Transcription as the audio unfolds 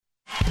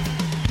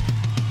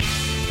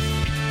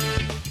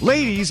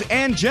Ladies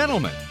and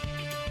gentlemen,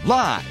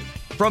 live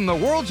from the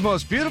world's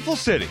most beautiful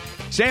city,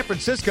 San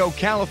Francisco,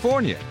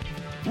 California,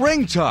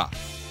 Ringtalk,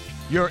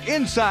 your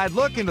inside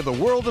look into the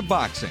world of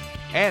boxing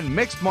and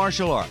mixed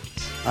martial arts.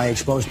 I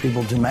expose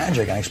people to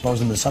magic. I expose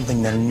them to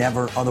something they're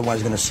never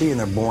otherwise going to see in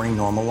their boring,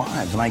 normal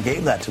lives, and I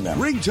gave that to them.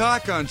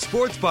 Ringtalk on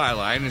Sports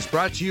Byline is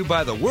brought to you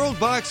by the World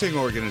Boxing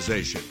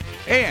Organization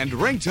and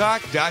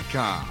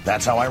Ringtalk.com.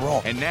 That's how I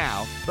roll. And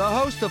now, the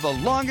host of the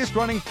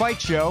longest-running fight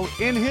show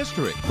in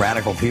history.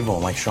 Radical people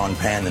like Sean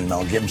Penn and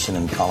Mel Gibson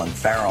and Colin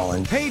Farrell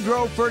and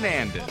Pedro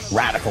Fernandez.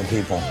 Radical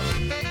people.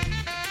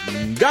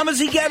 Damas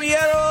y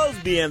caballeros,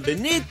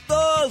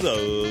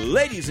 bienvenidos.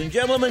 Ladies and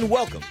gentlemen,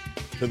 welcome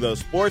to the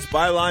Sports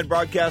Byline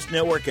Broadcast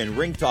Network and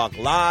Ring Talk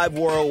Live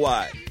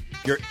Worldwide.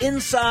 Your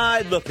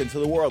inside look into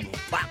the world of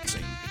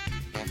boxing.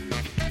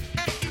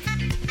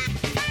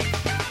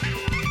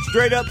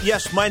 Straight up,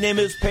 yes, my name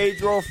is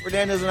Pedro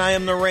Fernandez, and I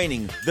am the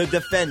reigning, the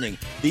defending,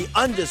 the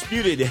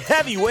undisputed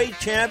heavyweight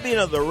champion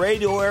of the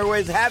radio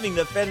airways, having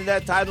defended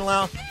that title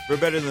now for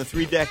better than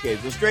 3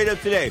 decades. And straight up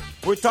today,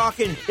 we're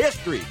talking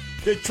history,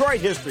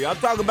 Detroit history. I'm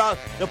talking about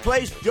the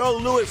place Joe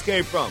Louis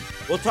came from.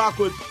 We'll talk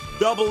with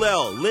Double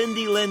L,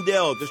 Lindy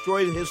Lindell,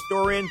 Detroit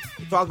historian.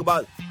 We'll talk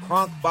about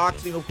Kronk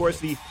boxing, of course,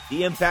 the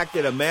impact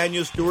that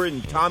Emmanuel Stewart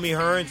and Tommy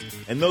Hearns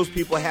and those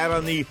people had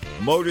on the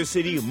Motor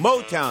City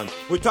Motown.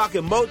 We're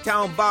talking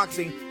Motown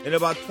boxing in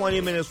about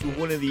 20 minutes with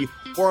one of the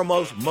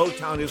foremost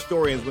Motown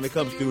historians when it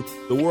comes to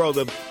the world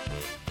of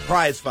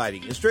prize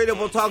fighting. And straight up,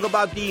 we'll talk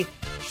about the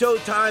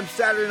Showtime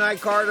Saturday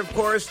night card, of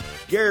course.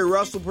 Gary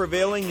Russell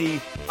prevailing, the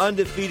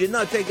undefeated,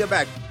 no, take it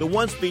back, the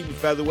once beaten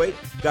featherweight,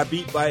 got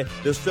beat by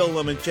Vasil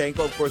Lomachenko,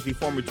 of course, the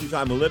former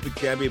 2-time Olympic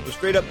champion. But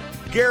straight up,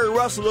 Gary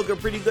Russell looking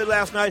pretty good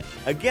last night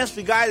against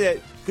the guy that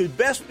could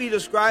best be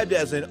described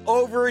as an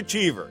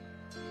overachiever,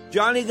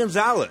 Johnny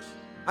Gonzalez.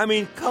 I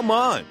mean, come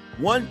on.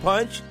 One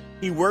punch,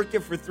 he worked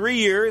it for 3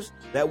 years.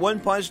 That one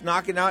punch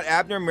knocking out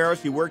Abner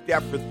Maris, he worked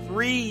that for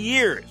 3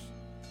 years.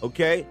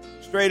 Okay?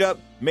 Straight up,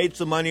 made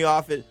some money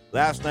off it.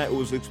 Last night it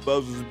was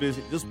exposed as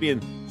just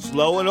being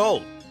slow and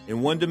old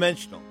and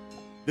one-dimensional.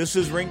 This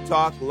is Ring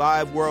Talk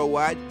Live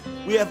Worldwide.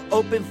 We have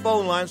open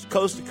phone lines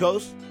coast to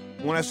coast.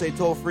 When I say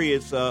toll-free,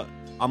 it's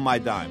on my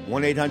dime.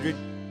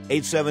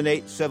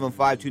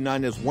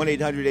 1-800-878-7529. That's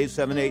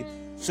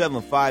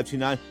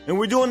 1-800-878-7529. And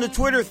we're doing the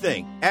Twitter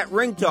thing, at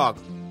Ring Talk,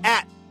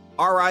 at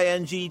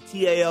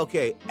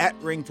RINGTALK, at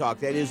Ring Talk.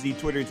 That is the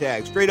Twitter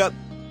tag. Straight up,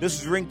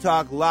 this is Ring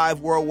Talk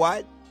Live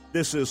Worldwide.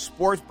 This is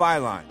Sports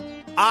Byline,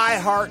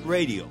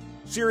 iHeartRadio,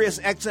 Sirius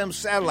XM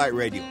Satellite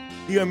Radio,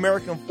 the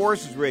American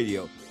Forces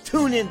Radio,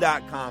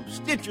 TuneIn.com,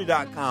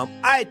 Stitcher.com,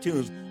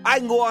 iTunes. I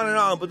can go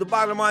on, but the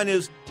bottom line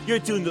is you're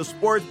tuned to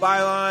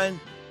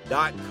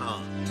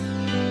SportsByline.com.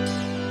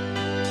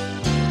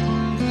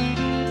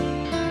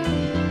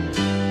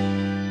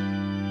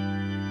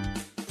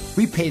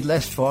 We paid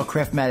less for our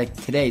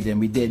Craftmatic today than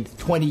we did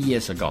 20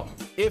 years ago.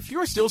 If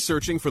you're still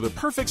searching for the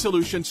perfect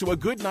solution to a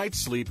good night's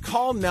sleep,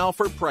 call now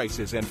for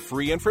prices and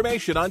free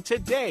information on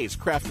today's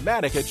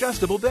Craftmatic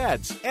adjustable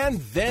beds. And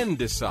then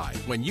decide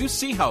when you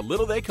see how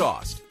little they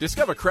cost.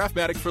 Discover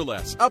Craftmatic for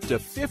less, up to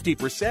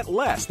 50%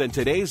 less than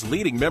today's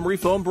leading memory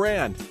foam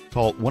brand.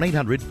 Call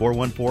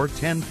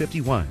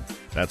 1-800-414-1051.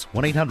 That's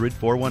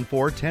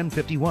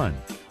 1-800-414-1051.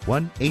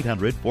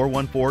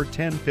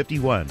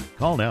 1-800-414-1051.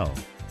 Call now.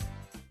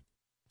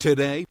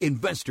 Today,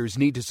 investors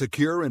need to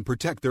secure and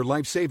protect their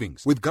life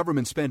savings. With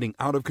government spending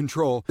out of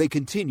control, they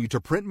continue to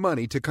print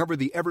money to cover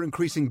the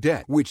ever-increasing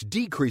debt, which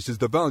decreases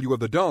the value of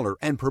the dollar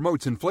and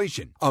promotes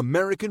inflation.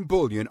 American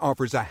Bullion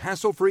offers a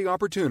hassle-free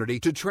opportunity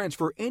to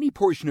transfer any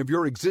portion of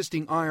your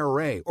existing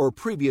IRA or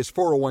previous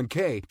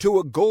 401k to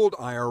a gold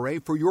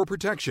IRA for your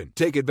protection.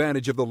 Take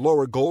advantage of the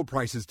lower gold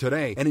prices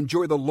today and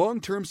enjoy the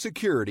long-term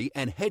security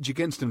and hedge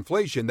against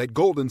inflation that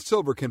gold and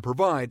silver can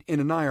provide in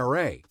an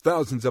IRA.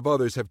 Thousands of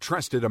others have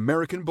trusted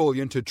American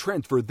Bullion to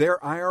transfer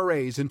their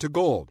IRAs into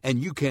gold,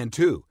 and you can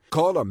too.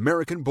 Call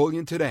American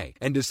Bullion today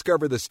and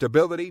discover the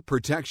stability,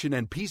 protection,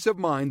 and peace of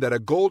mind that a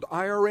gold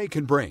IRA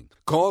can bring.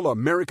 Call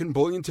American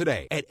Bullion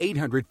today at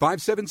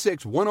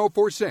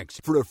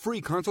 800-576-1046 for a free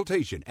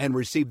consultation and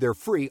receive their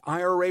free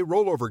IRA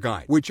rollover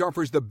guide, which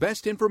offers the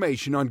best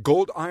information on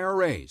gold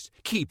IRAs.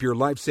 Keep your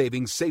life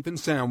savings safe and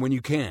sound when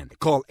you can.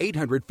 Call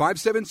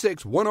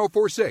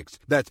 800-576-1046.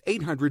 That's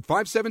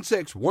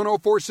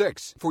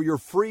 800-576-1046 for your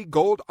free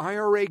gold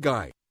IRA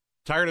guide.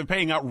 Tired of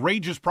paying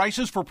outrageous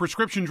prices for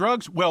prescription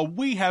drugs? Well,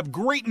 we have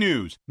great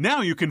news. Now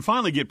you can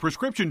finally get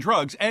prescription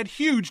drugs at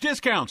huge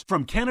discounts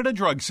from Canada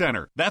Drug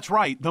Center. That's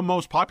right, the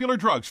most popular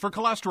drugs for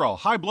cholesterol,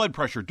 high blood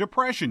pressure,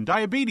 depression,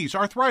 diabetes,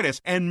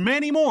 arthritis, and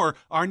many more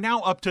are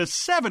now up to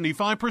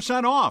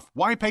 75% off.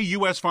 Why pay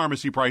U.S.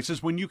 pharmacy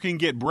prices when you can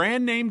get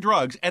brand name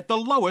drugs at the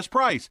lowest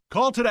price?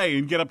 Call today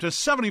and get up to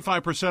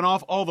 75%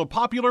 off all the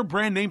popular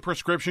brand name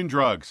prescription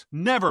drugs.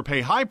 Never pay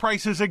high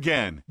prices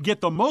again.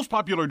 Get the most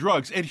popular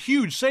drugs at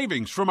huge savings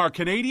from our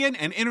Canadian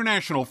and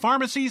international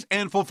pharmacies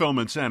and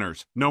fulfillment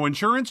centers. No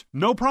insurance?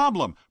 No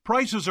problem.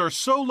 Prices are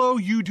so low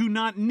you do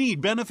not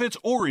need benefits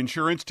or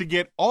insurance to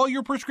get all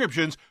your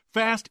prescriptions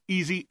Fast,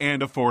 easy,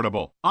 and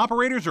affordable.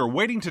 Operators are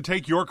waiting to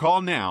take your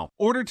call now.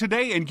 Order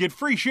today and get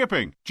free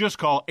shipping. Just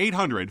call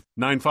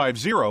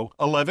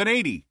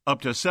 800-950-1180.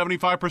 Up to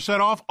 75%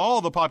 off all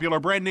the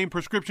popular brand name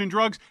prescription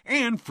drugs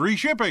and free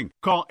shipping.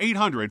 Call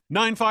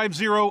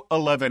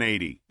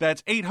 800-950-1180.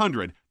 That's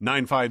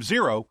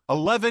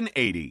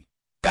 800-950-1180.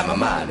 Got my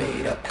mind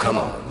made up. Come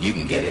on, you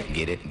can get it,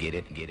 get it, get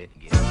it, get it,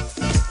 get it.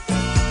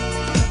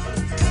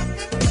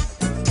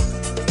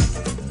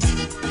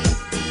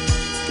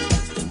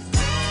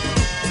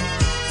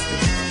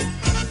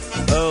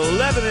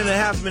 11 and a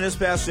half minutes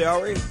past the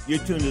hour. You're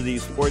tuned to the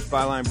Sports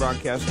Byline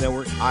Broadcast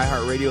Network,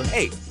 iHeartRadio.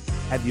 Hey,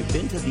 have you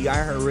been to the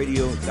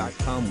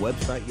iHeartRadio.com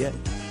website yet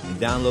and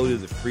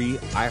downloaded the free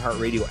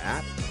iHeartRadio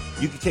app?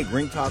 You can take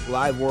Ringtalk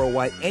live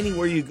worldwide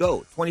anywhere you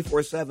go,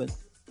 24/7.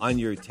 On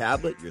your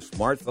tablet, your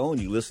smartphone,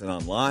 you listen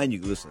online, you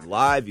can listen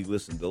live, you can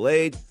listen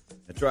delayed.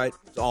 That's right.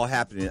 It's all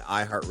happening at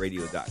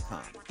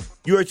iHeartRadio.com.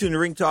 You are tuned to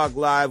Ring Talk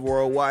Live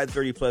worldwide,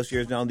 30-plus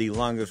years now, the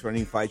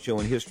longest-running fight show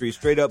in history.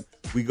 Straight up,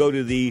 we go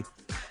to the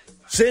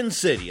Sin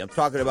City. I'm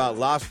talking about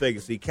Las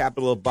Vegas, the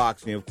capital of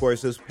boxing. Of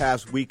course, this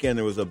past weekend,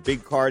 there was a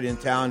big card in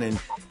town, and,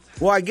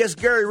 well, I guess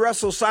Gary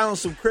Russell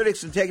silenced some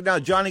critics and taking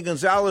down Johnny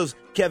Gonzalez,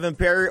 Kevin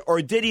Perry,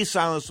 or did he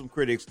silence some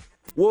critics?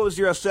 What was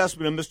your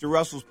assessment of Mr.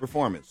 Russell's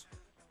performance?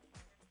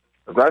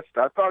 I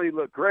thought he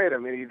looked great. I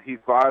mean, he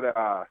fought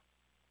a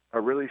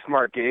really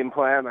smart game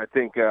plan. I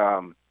think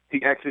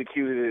he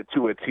executed it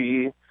to a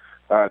T.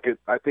 I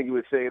think he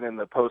was saying in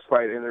the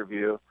post-fight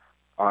interview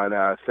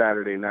on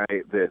Saturday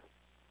night that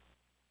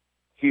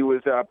he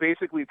was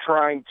basically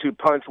trying to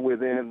punch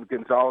within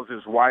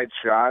Gonzalez's wide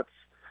shots.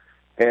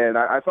 And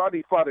I thought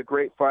he fought a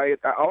great fight.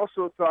 I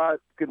also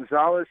thought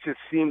Gonzalez just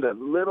seemed a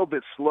little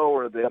bit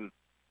slower than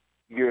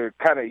you're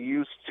kind of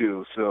used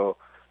to. So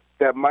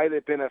that might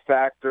have been a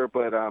factor,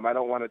 but I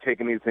don't want to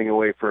take anything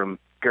away from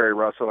Gary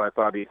Russell. I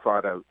thought he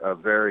fought a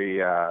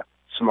very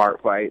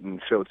smart fight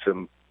and showed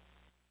some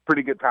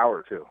pretty good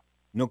power, too.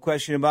 No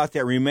question about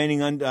that.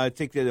 Remaining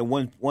undefeated at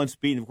one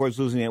speed, of course,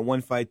 losing that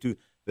one fight to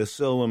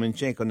Vasily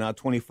Lomachenko, now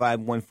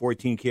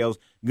 25-114 KOs.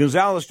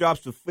 Gonzalez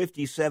drops to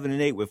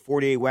 57-8 with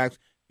 48 whacks.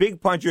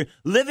 Big puncher.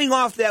 Living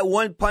off that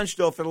one punch,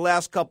 though, for the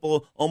last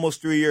almost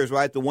 3 years,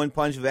 right? The one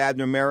punch of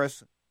Abner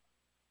Maris?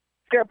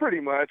 Yeah, pretty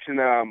much. And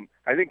I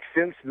think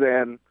since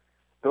then,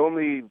 the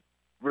only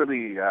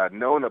really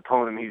known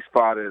opponent he's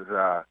fought is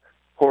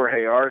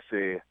Jorge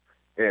Arce.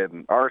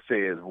 And Arce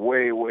is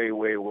way, way,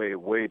 way, way,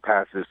 way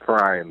past his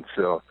prime.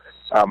 So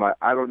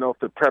I don't know if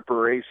the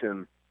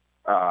preparation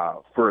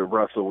for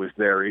Russell was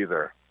there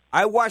either.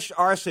 I watched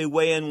Arce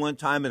weigh in one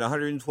time at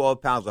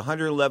 112 pounds,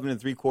 111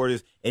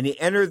 3/4, and he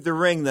entered the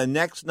ring the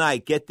next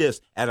night, get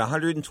this, at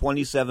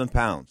 127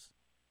 pounds.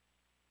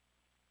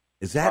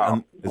 Is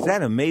that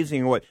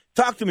amazing or what?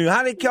 Talk to me.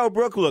 How did Kell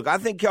Brook look? I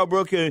think Kell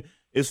Brook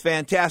is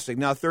fantastic.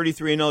 Now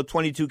 33-0,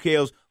 22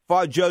 KOs,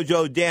 fought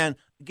JoJo Dan.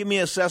 Give me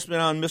an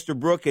assessment on Mr.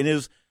 Brook and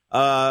his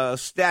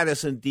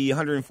status at the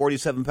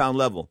 147-pound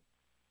level.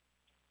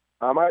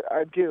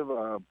 I'd give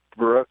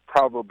Brook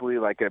probably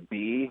like a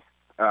B.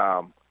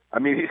 I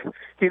mean,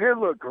 he did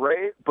look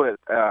great, but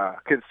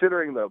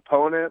considering the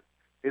opponent,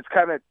 it's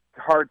kind of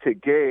hard to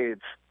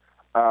gauge,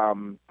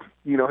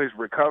 his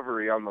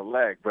recovery on the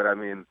leg. But, I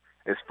mean,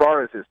 as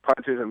far as his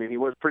punches, I mean, he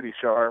was pretty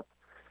sharp.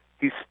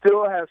 He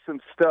still has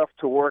some stuff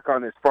to work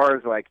on as far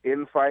as, like,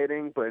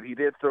 infighting, but he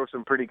did throw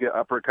some pretty good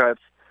uppercuts.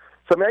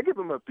 So, I mean, I give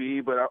him a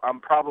B, but I'm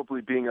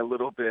probably being a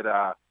little bit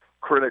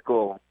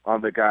critical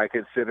on the guy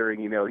considering,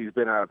 he's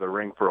been out of the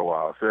ring for a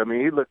while. So, I mean,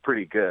 he looked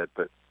pretty good,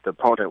 but the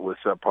opponent was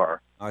subpar.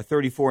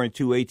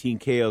 34-2, 18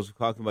 KOs. We're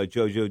talking about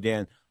JoJo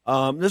Dan.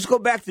 Let's go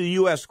back to the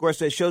U.S. Of course,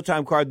 that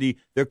Showtime card, the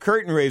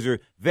curtain raiser,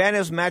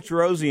 Vanes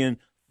Matrosian,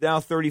 now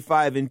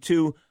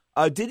 35-2.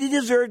 Did he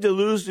deserve to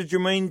lose to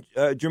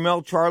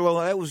Jermell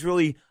Charlo? That was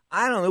really,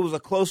 I don't know, it was a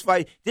close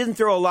fight. Didn't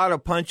throw a lot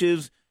of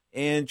punches,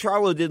 and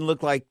Charlo didn't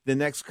look like the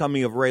next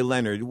coming of Ray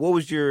Leonard. What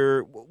was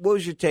your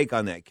take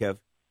on that, Kev?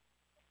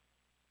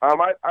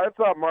 I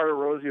thought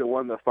Martirosyan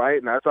won the fight,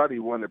 and I thought he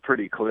won it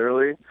pretty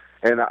clearly.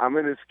 And I'm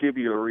going to just give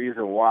you a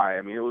reason why.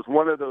 I mean, it was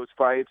one of those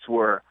fights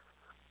where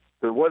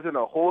there wasn't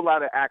a whole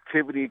lot of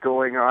activity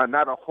going on,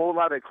 not a whole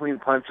lot of clean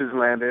punches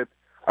landed.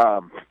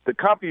 The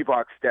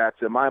CompuBox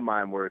stats, in my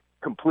mind, were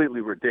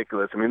completely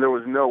ridiculous. I mean, there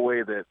was no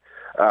way that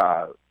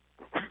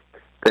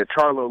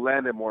Charlo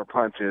landed more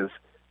punches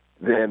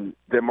than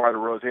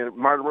Martirosyan.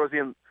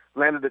 Martirosyan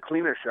landed the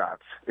cleaner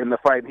shots in the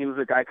fight, and he was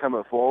the guy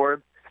coming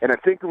forward. And I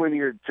think when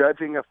you're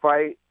judging a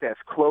fight that's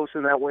close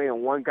in that way,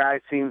 and one guy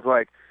seems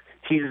like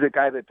he's the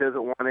guy that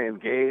doesn't want to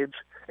engage,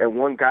 and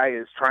one guy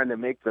is trying to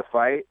make the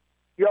fight,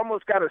 you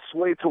almost got to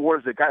sway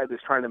towards the guy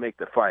that's trying to make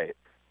the fight.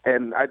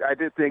 And I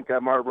did think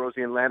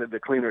Martirosyan landed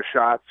the cleaner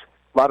shots.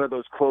 A lot of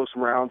those close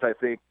rounds, I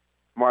think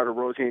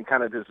Martirosyan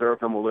kind of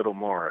deserved them a little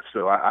more.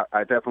 So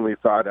I definitely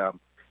thought I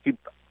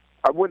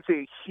wouldn't say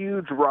a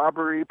huge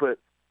robbery, but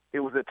it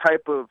was a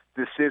type of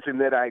decision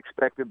that I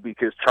expected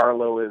because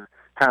Charlo is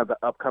kind of the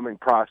upcoming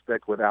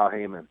prospect with Al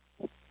Heyman.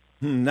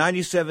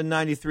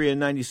 97-93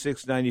 and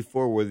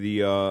 96-94 were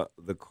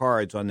the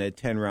cards on that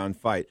 10-round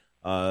fight.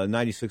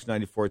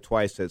 96-94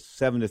 twice. That's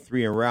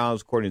 7-3 in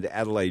rounds, according to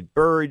Adelaide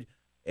Bird,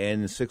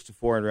 and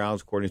 6-4 in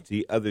rounds, according to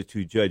the other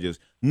two judges.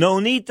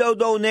 Nonito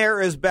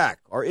Donaire is back,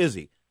 or is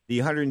he? The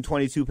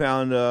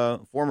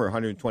 122-pound, former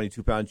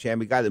 122-pound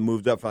champion, guy that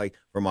moved up from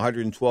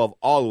 112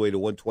 all the way to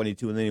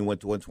 122, and then he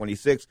went to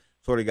 126.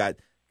 Sort of got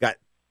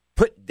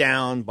put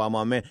down by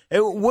my man. Hey,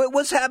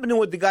 what's happening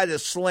with the guy that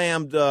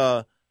slammed?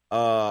 What's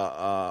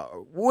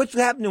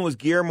happening with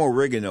Guillermo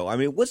Rigondeaux? I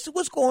mean,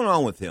 what's going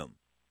on with him?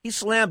 He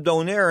slammed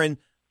Donaire, and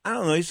I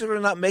don't know. He's sort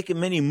of not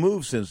making many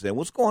moves since then.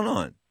 What's going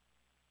on?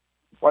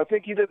 Well, I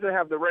think he doesn't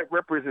have the right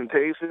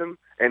representation,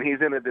 and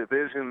he's in a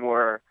division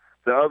where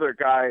the other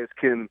guys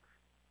can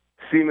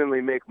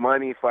seemingly make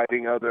money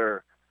fighting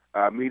other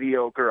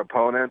mediocre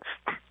opponents.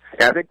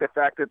 And I think the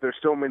fact that there's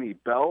so many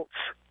belts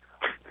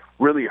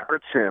really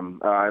hurts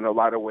him in a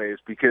lot of ways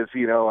because,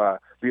 Leo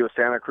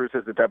Santa Cruz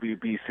has the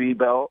WBC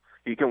belt.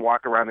 He can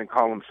walk around and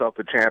call himself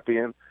a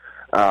champion.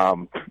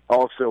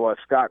 Also,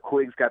 Scott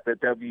Quigg's got the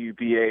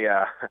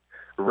WBA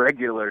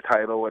regular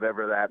title,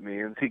 whatever that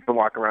means. He can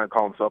walk around and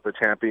call himself a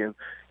champion,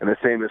 and the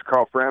same as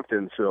Carl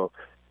Frampton. So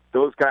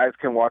those guys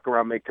can walk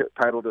around, make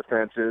title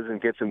defenses, and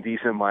get some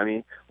decent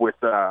money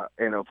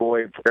and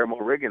avoid Guillermo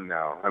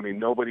Rigondeaux. I mean,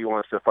 nobody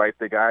wants to fight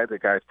the guy. The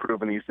guy's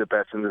proven he's the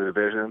best in the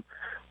division.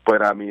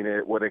 But, I mean,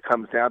 what it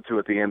comes down to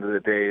at the end of the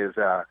day is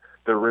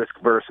the risk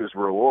versus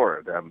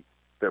reward.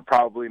 They're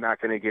probably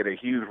not going to get a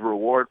huge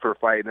reward for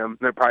fighting him.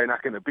 They're probably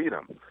not going to beat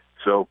him.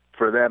 So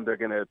for them, they're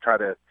going to try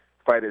to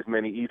fight as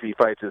many easy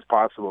fights as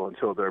possible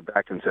until they're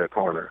back into a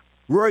corner.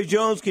 Roy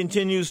Jones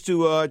continues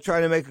to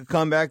try to make a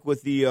comeback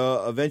with the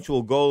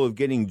eventual goal of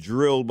getting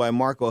drilled by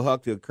Marco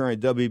Huck, the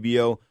current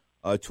WBO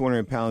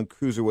 200-pound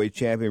cruiserweight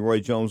champion. Roy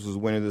Jones was the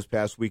winner this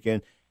past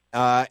weekend,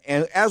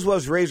 and as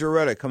was Razor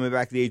Ruddock, coming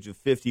back at the age of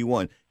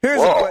 51.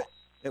 Here's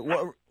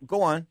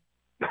go on.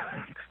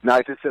 No,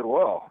 I just said,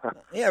 whoa.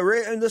 Yeah,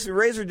 and listen,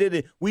 Razor did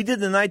it. We did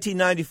the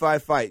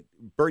 1995 fight,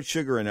 Bert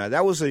Sugar and I.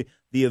 That was the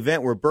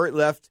event where Bert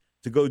left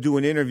to go do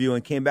an interview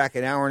and came back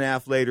an hour and a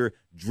half later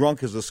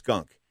drunk as a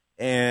skunk.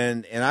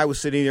 And I was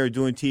sitting there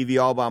doing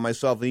TV all by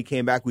myself, and he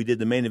came back. We did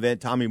the main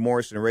event, Tommy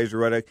Morrison and Razor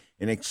Ruddock,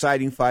 an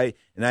exciting fight.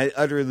 And I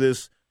uttered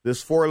this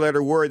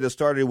four-letter word that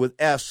started with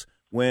S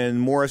when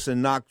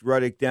Morrison knocked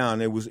Ruddock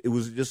down. It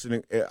was just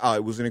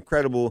an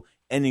incredible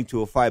ending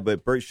to a fight.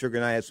 But Bert Sugar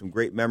and I had some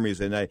great memories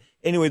that night.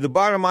 Anyway, the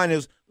bottom line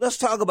is, let's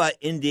talk about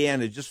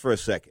Indiana just for a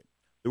second.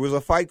 There was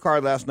a fight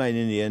card last night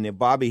in Indiana.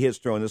 Bobby Hitt's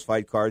throwing this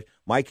fight card.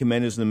 Mike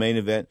Jimenez in the main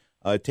event,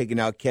 taking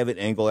out Kevin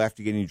Engel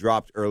after getting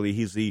dropped early.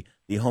 He's the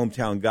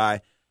hometown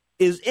guy.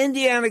 Is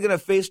Indiana going to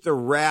face the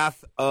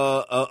wrath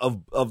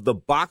of the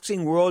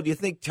boxing world? Do you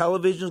think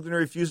television is going to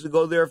refuse to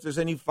go there if there's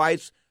any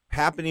fights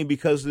happening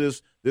because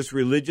of this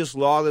religious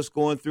law that's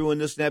going through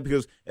and this and that?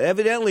 Because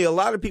evidently a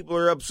lot of people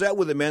are upset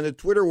with it, man. The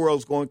Twitter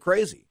world's going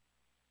crazy.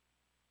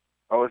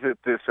 Oh, is it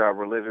this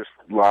religious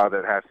law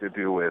that has to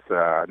do with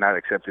not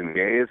accepting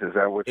gays? Is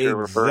that what you're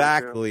referring to?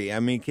 Exactly. I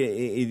mean, do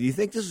you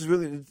think this is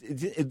really? Do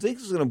you think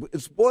this is going to?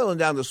 It's boiling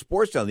down to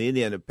sports now. The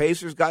Indiana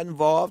Pacers got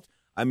involved.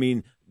 I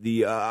mean,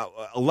 a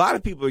lot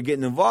of people are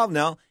getting involved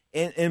now,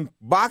 and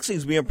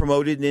boxing's being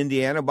promoted in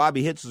Indiana.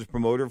 Bobby Hitz is a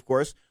promoter, of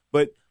course.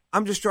 But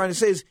I'm just trying to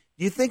say is,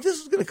 do you think this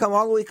is going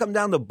to come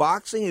down to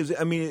boxing?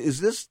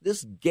 Is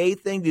this gay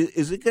thing?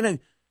 Is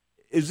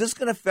this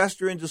going to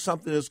fester into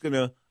something that's going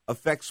to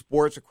affect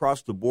sports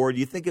across the board? Do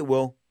you think it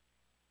will?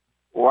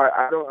 Well,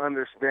 I don't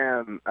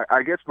understand.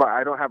 I guess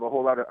I don't have a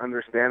whole lot of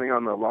understanding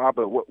on the law,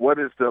 but what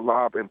is the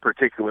law in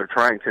particular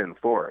trying to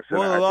enforce? And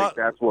well, I think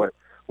that's what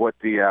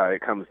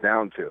it comes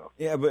down to.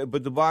 Yeah,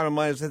 but the bottom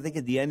line is, I think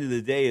at the end of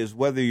the day is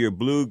whether you're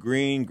blue,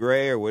 green,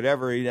 gray, or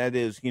whatever that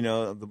is,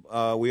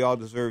 we all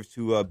deserve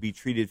to be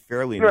treated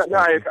fairly. In this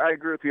country. I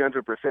agree with you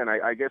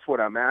 100%. I guess what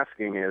I'm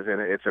asking is,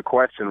 and it's a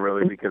question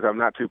really because I'm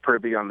not too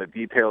privy on the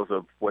details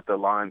of what the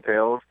law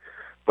entails,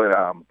 but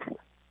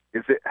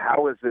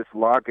how is this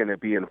law going to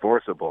be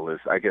enforceable is,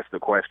 I guess, the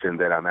question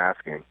that I'm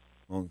asking.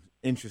 Well,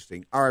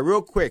 interesting. All right,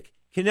 real quick.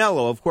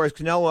 Canelo, of course,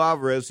 Canelo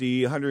Alvarez,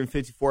 the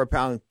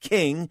 154-pound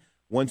king,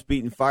 once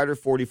beaten fighter,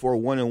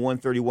 44-1 and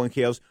 131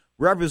 KOs,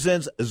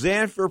 represents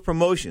Zanfer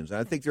Promotions. And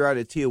I think they're out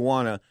of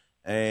Tijuana,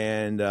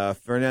 and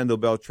Fernando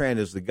Beltran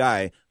is the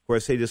guy. Of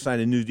course, they just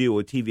signed a new deal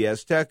with TV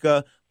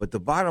Azteca. But the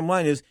bottom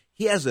line is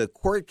he has a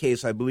court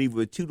case, I believe,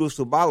 with Tudo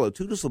Sabalo.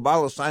 Tudo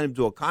Sabalo signed him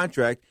to a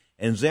contract,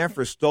 and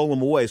Zanfer stole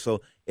him away.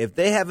 So if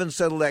they haven't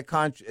settled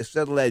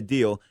that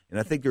deal, and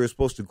I think they were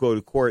supposed to go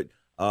to court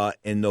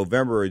in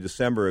November or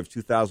December of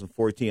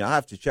 2014. I'll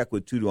have to check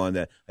with Tudo on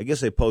that. I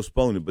guess they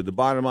postponed it. But the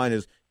bottom line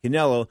is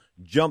Canelo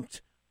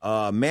jumped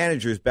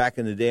managers back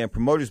in the day and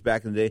promoters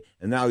back in the day,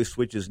 and now he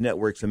switches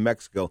networks in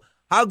Mexico.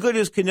 How good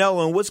is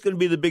Canelo, and what's going to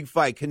be the big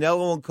fight?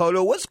 Canelo and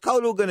Cotto. What's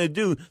Cotto going to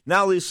do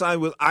now that he's signed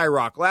with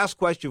IROC? Last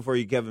question for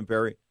you, Kevin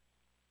Perry.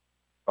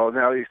 Oh,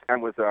 now he's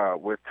signed with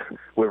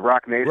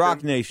Rock Nation?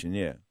 Rock Nation,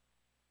 yeah.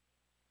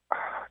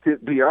 To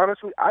be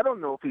honest with you, I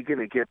don't know if he's going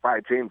to get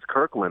by James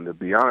Kirkland, to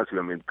be honest with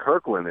you. I mean,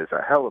 Kirkland is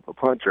a hell of a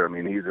puncher. I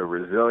mean, he's a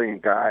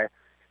resilient guy.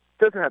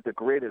 Doesn't have the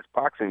greatest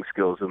boxing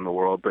skills in the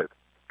world, but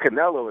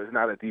Canelo is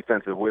not a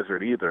defensive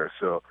wizard either.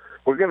 So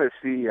we're going to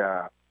see.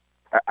 I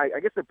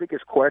guess the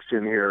biggest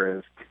question here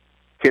is,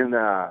 can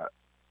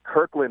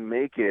Kirkland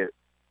make it,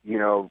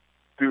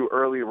 through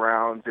early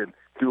rounds and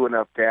do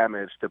enough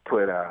damage to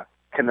put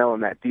Canelo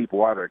in that deep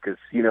water? Because,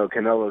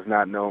 Canelo's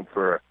not known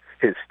for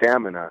his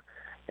stamina.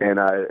 And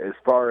as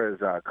far as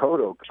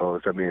Cotto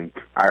goes, I mean,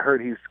 I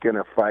heard he's going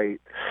to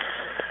fight.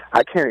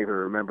 I can't even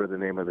remember the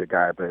name of the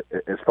guy, but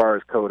as far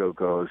as Cotto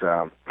goes,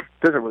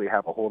 doesn't really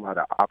have a whole lot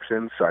of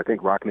options. So I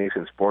think Rock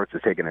Nation Sports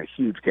is taking a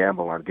huge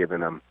gamble on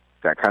giving him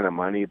that kind of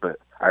money. But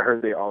I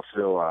heard it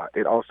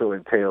also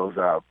entails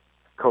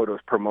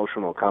Cotto's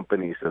promotional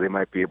company, so they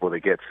might be able to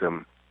get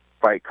some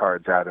fight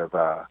cards out of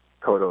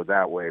Cotto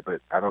that way.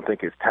 But I don't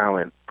think his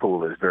talent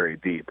pool is very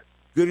deep.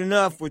 Good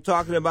enough. We're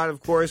talking about,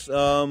 of course,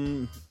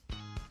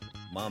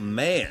 my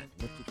man,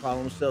 what do you call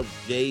himself?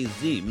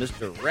 Jay-Z,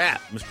 Mr. Rap,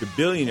 Mr.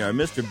 Billionaire,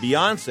 Mr.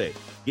 Beyonce,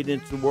 getting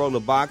into the world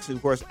of boxing.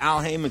 Of course, Al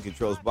Heyman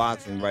controls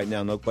boxing right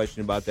now, no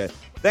question about that.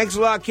 Thanks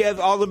a lot, Kev.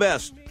 All the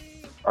best.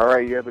 All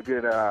right, you have a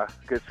good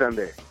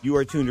Sunday. You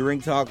are tuned to Ring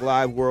Talk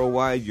Live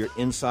Worldwide. Your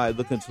inside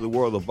look into the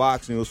world of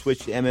boxing. We'll switch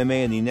to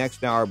MMA in the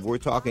next hour, but we're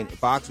talking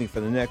boxing for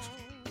the next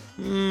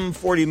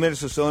 40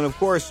 minutes or so. And, of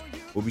course,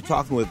 we'll be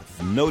talking with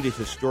a noted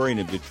historian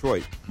of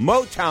Detroit,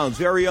 Motown's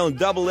very own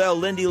Double L,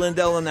 Lindy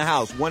Lindell in the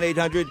house,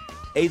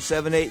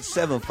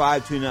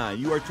 1-800-878-7529.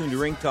 You are tuned to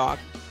Ring Talk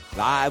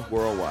Live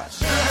Worldwide.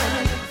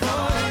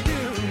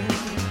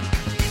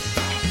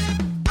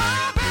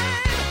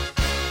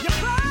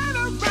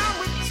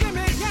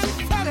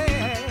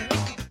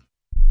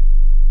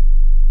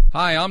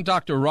 Hi, I'm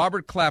Dr.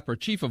 Robert Clapper,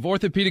 Chief of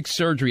Orthopedic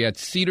Surgery at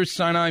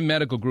Cedars-Sinai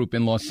Medical Group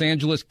in Los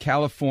Angeles,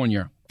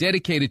 California.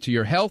 Dedicated to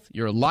your health,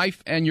 your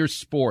life, and your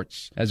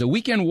sports. As a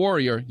weekend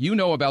warrior, you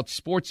know about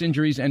sports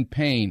injuries and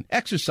pain.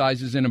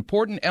 Exercise is an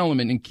important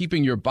element in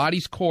keeping your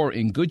body's core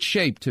in good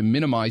shape to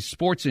minimize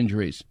sports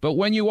injuries. But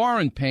when you are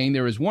in pain,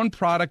 there is one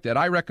product that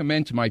I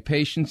recommend to my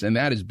patients, and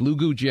that is Blue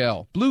Goo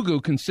Gel. Blue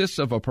Goo consists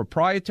of a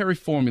proprietary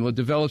formula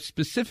developed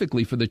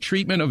specifically for the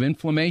treatment of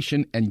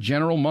inflammation and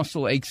general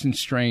muscle aches and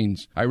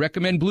strains. I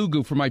recommend Blue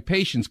Goo for my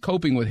patients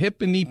coping with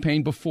hip and knee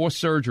pain before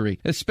surgery,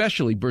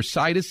 especially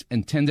bursitis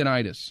and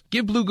tendinitis.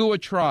 Give Blue Goo a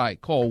try.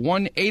 Call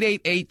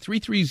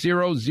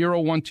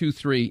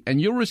 1-888-330-0123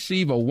 and you'll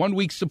receive a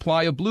 1-week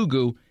supply of Blue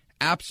Goo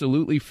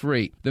absolutely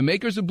free. The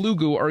makers of Blue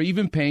Goo are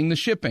even paying the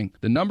shipping.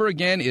 The number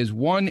again is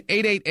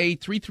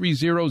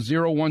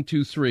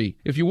 1-888-330-0123.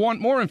 If you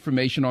want more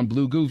information on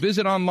Blue Goo,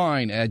 visit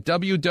online at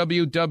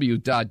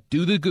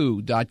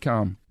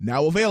www.dothegoo.com.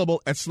 Now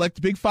available at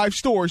select Big 5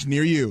 stores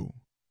near you.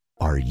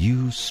 Are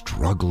you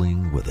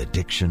struggling with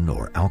addiction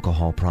or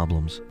alcohol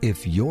problems?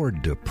 If you're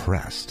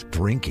depressed,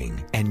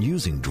 drinking, and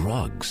using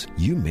drugs,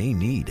 you may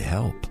need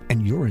help,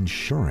 and your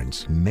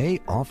insurance may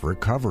offer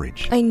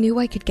coverage. I knew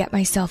I could get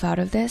myself out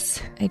of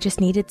this. I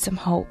just needed some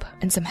hope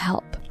and some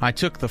help. I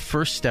took the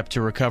first step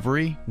to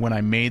recovery when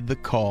I made the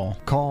call.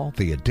 Call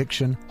the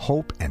Addiction,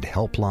 Hope, and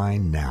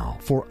Helpline now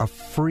for a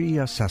free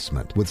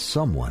assessment with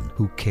someone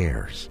who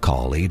cares.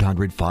 Call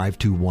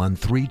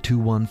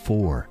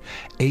 800-521-3214.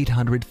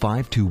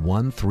 800-521-3214.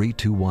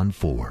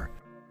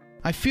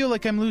 I feel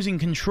like I'm losing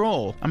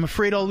control. I'm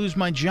afraid I'll lose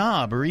my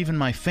job or even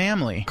my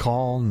family.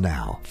 Call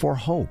now for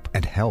hope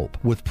and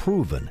help with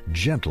proven,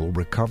 gentle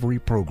recovery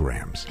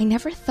programs. I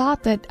never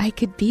thought that I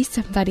could be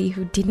somebody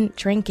who didn't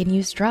drink and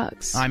use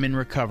drugs. I'm in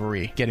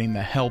recovery, getting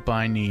the help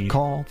I need.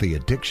 Call the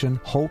Addiction,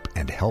 Hope,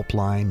 and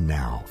Helpline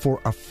now for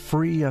a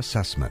free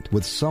assessment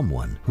with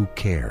someone who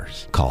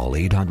cares. Call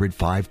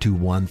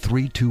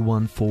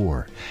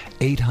 800-521-3214.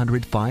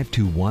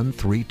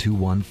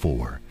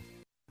 800-521-3214.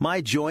 My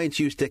joints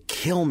used to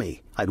kill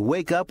me. I'd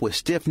wake up with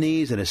stiff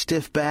knees and a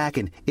stiff back,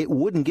 and it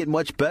wouldn't get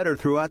much better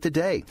throughout the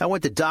day. I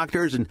went to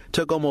doctors and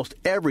took almost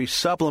every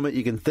supplement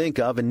you can think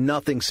of, and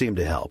nothing seemed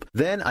to help.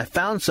 Then I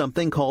found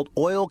something called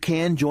Oil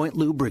Can Joint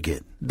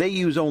Lubricant. They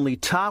use only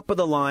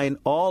top-of-the-line,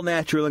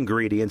 all-natural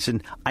ingredients,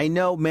 and I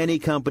know many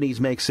companies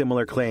make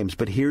similar claims,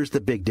 but here's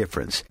the big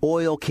difference.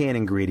 Oil Can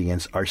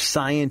ingredients are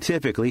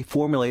scientifically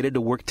formulated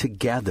to work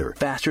together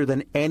faster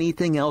than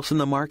anything else in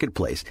the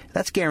marketplace.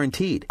 That's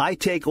guaranteed. I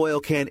take Oil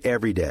Can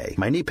every day.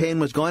 My knee pain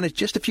was gone in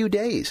just a few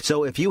days.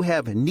 So if you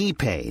have knee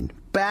pain,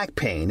 back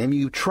pain, and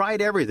you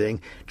tried everything,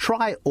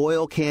 try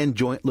Oil Can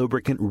Joint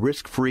Lubricant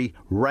risk-free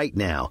right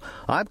now.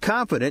 I'm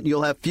confident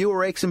you'll have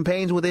fewer aches and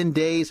pains within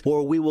days,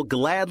 or we will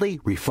gladly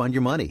refund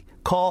your money.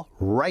 Call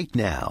right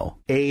now.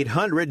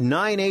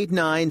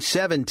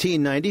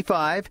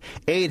 800-989-1795.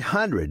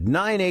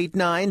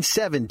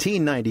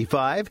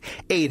 800-989-1795.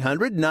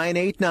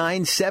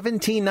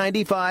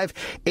 800-989-1795.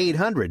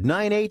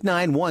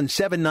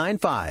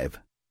 800-989-1795.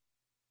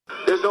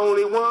 There's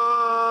only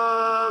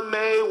one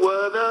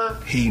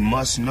Mayweather. He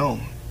must know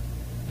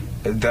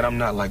that I'm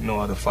not like no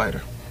other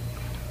fighter.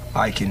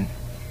 I can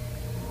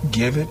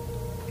give it,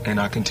 and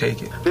I can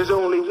take it. There's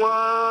only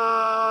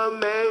one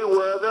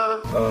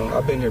Mayweather.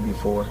 I've been here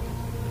before.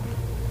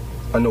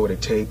 I know what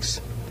it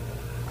takes.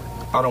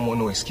 I don't want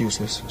no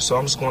excuses. So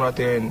I'm just going out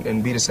there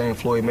and be the same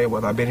Floyd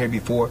Mayweather. I've been here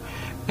before,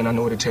 and I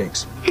know what it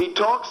takes. He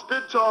talks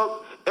the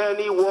talk and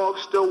he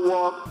walks the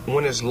walk.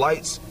 When it's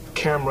lights,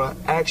 camera,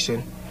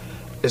 action,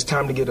 it's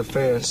time to get the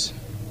fans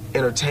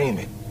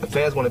entertainment. The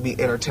fans want to be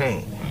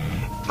entertained.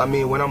 I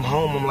mean, when I'm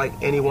home, I'm like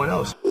anyone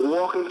else.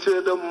 Walking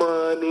to the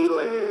money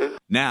land.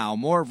 Now,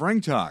 more of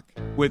Ring Talk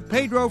with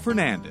Pedro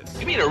Fernandez.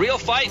 You mean a real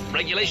fight?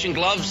 Regulation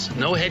gloves,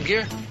 no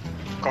headgear?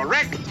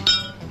 Correct.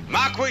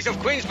 Marquis of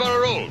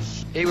Queensborough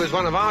rules. He was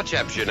one of our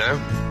chaps, you know.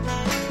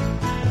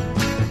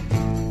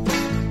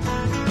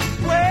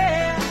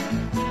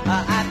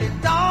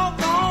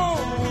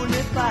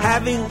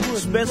 Having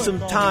spent some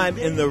time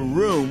in the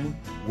room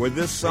where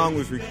this song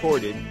was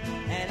recorded,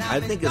 I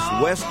think it's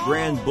West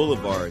Grand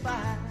Boulevard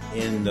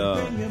in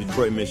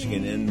Detroit,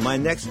 Michigan. And my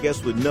next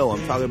guest would know.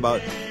 I'm talking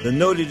about the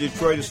noted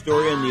Detroit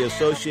historian, the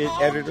associate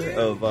editor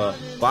of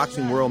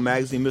Boxing World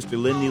magazine,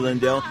 Mr. Lindy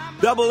Lindell.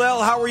 Double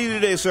L, how are you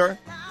today, sir?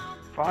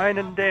 Fine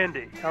and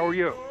dandy. How are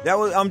you?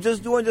 I'm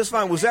just doing just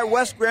fine. Was that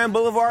West Grand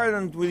Boulevard?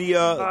 And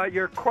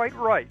you're quite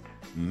right.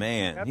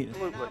 Man,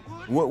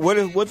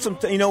 absolutely. What's some?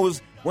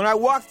 Was when I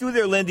walked through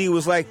there, Lindy, it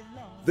was like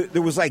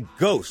there was like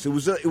ghosts. It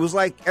was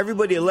like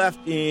everybody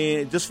left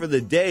just for the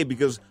day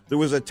because there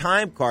was a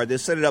time card. They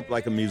set it up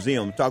like a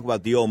museum. Talk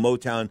about the old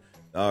Motown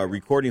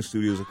recording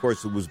studios. Of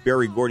course, it was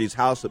Berry Gordy's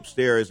house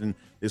upstairs, and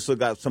they still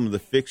got some of the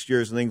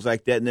fixtures and things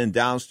like that. And then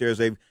downstairs,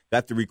 they've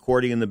got the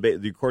recording the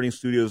recording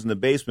studios in the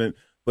basement.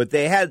 But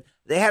they had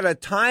a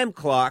time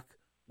clock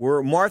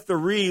where Martha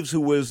Reeves, who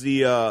was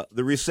the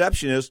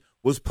receptionist,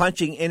 was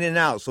punching in and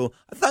out. So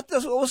I thought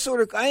that was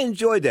I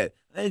enjoyed that.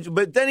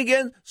 But then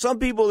again, some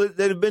people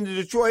that have been to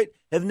Detroit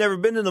have never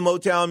been to the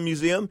Motown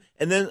Museum.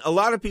 And then a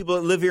lot of people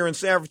that live here in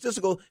San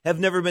Francisco have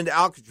never been to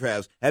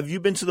Alcatraz. Have you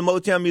been to the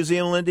Motown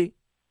Museum, Lindy?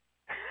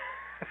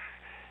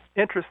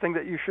 Interesting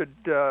that you should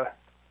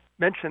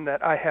mention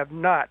that. I have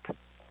not.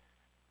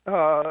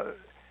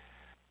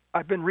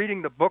 I've been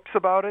reading the books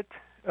about it.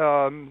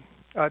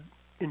 I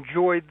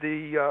enjoyed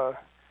the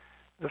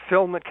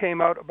film that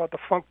came out about the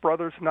Funk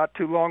Brothers not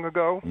too long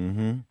ago.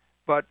 Mm-hmm.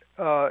 But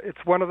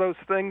it's one of those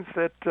things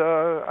that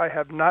I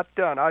have not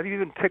done. I've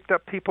even picked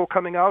up people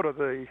coming out of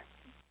the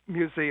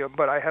museum,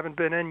 but I haven't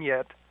been in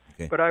yet.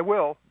 Okay. But I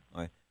will.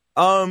 All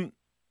right.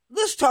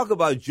 Let's talk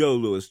about Joe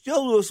Louis.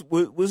 Joe Louis,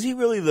 was he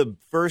really the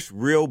first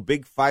real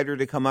big fighter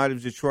to come out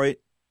of Detroit?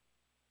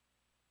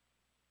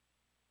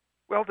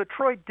 Well,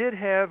 Detroit did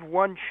have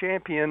one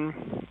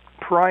champion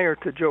prior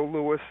to Joe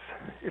Louis,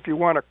 if you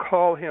want to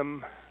call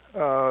him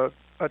a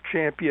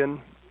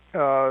champion,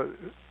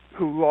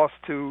 who lost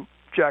to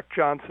Jack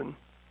Johnson,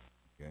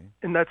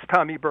 and that's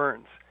Tommy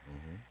Burns.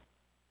 Mm-hmm.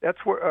 That's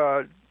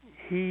where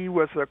he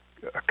was a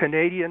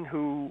Canadian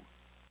who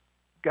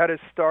got his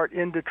start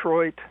in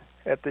Detroit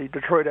at the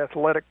Detroit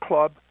Athletic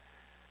Club,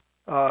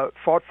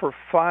 fought for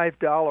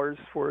 $5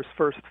 for his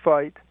first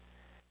fight,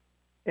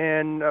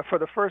 and for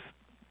the first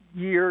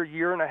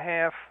year and a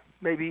half,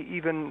 maybe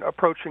even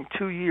approaching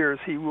 2 years,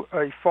 he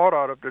fought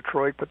out of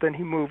Detroit, but then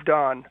he moved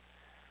on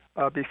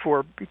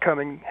before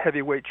becoming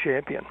heavyweight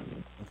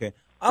champion. Okay.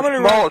 The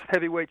smallest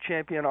heavyweight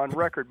champion on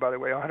record, by the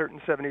way,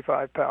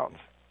 175 pounds.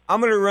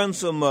 I'm going to run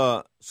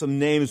some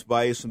names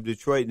by you, some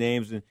Detroit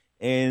names,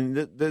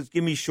 and just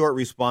give me short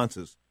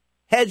responses.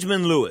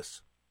 Hedgeman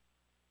Lewis.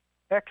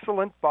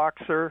 Excellent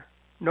boxer,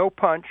 no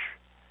punch,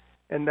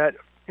 and that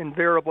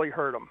invariably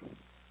hurt him.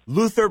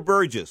 Luther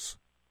Burgess.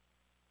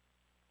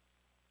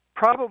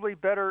 Probably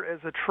better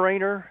as a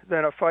trainer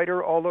than a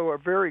fighter, although a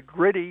very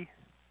gritty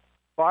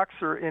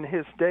boxer in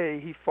his day.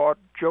 He fought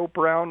Joe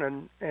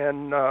Brown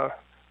and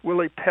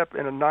Willie Pep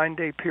in a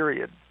 9-day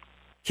period.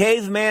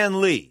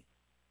 Caveman Lee.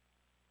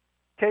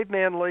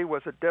 Caveman Lee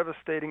was a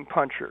devastating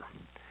puncher.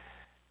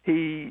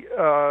 He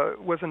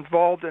was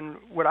involved in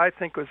what I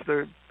think was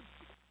the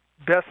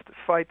best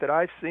fight that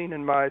I've seen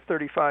in my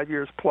 35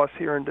 years plus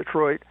here in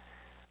Detroit,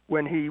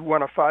 when he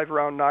won a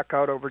 5-round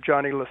knockout over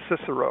Johnny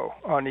LaCicero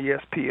on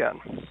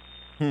ESPN.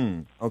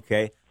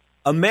 Okay.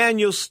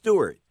 Emmanuel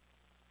Stewart.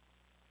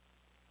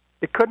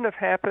 It couldn't have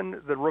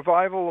happened. The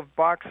revival of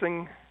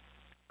boxing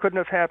couldn't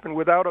have happened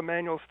without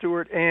Emmanuel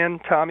Stewart and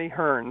Tommy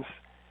Hearns.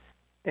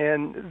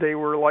 And they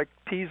were like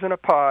peas in a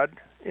pod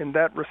in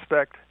that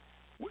respect.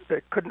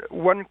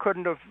 One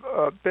couldn't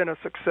have been a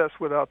success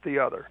without the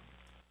other.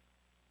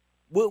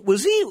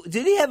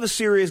 Did he have a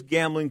serious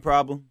gambling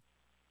problem?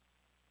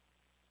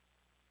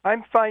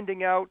 I'm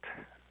finding out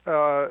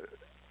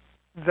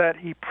that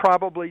he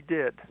probably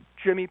did.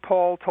 Jimmy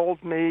Paul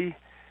told me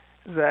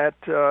that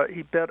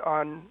he bet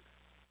on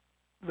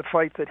the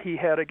fight that he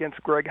had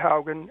against Greg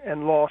Haugen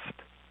and lost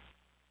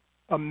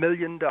 $1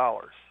 million.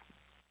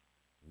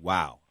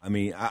 Wow. I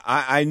mean,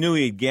 I knew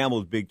he had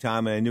gambled big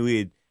time, and I knew he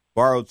had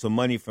borrowed some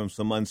money from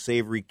some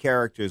unsavory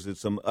characters at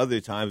some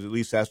other times. At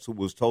least that's what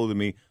was told to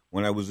me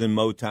when I was in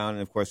Motown.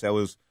 And, of course, that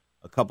was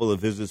a couple of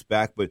visits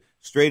back. But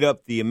straight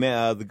up, the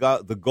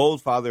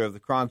Goldfather of the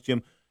Kronk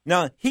Gym.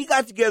 Now, he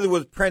got together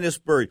with Prentice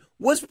Bird.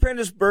 What's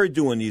Prentice Bird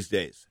doing these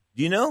days?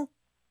 Do you know?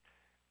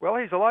 Well,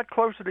 he's a lot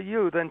closer to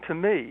you than to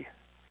me.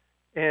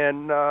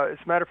 And as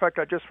a matter of fact,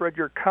 I just read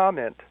your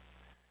comment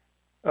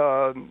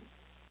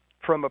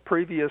from a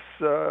previous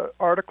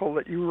article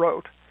that you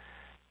wrote.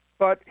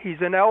 But he's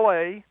in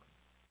L.A.,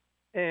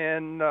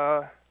 and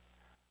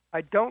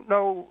I don't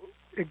know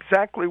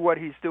exactly what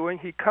he's doing.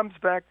 He comes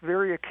back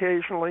very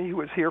occasionally. He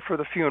was here for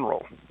the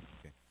funeral.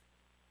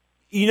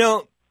 You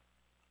know,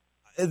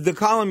 the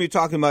column you're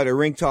talking about at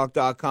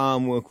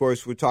ringtalk.com, of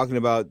course, we're talking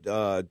about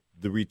the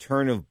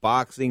return of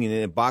boxing, and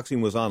then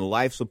boxing was on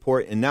life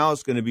support, and now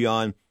it's going to be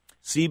on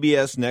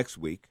CBS next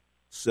week.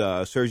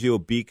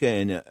 Sergio Bica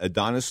and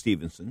Adonis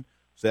Stevenson.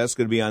 So that's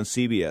going to be on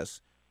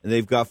CBS. And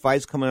they've got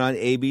fights coming on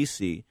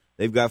ABC.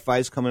 They've got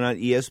fights coming on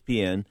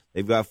ESPN.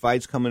 They've got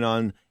fights coming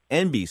on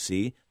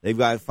NBC. They've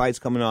got fights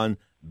coming on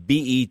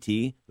BET,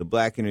 the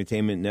Black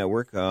Entertainment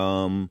Network.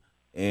 And,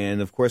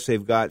 of course,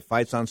 they've got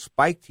fights on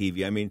Spike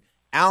TV. I mean,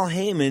 Al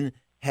Heyman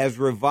has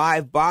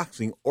revived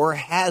boxing, or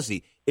has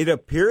he? It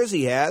appears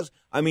he has.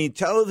 I mean,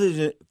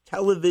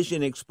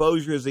 television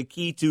exposure is the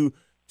key to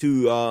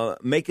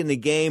making the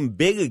game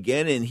big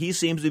again, and he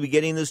seems to be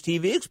getting this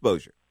TV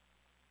exposure.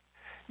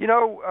 You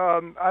know,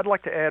 I'd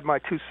like to add my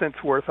 2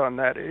 cents worth on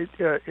that.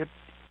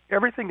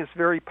 Everything is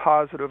very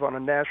positive on a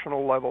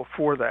national level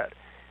for that.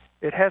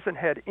 It hasn't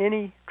had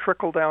any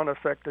trickle-down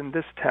effect in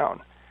this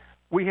town.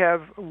 We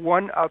have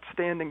one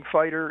outstanding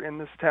fighter in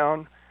this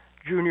town,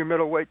 junior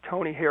middleweight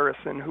Tony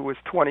Harrison, who is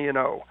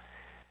 20-0.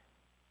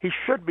 He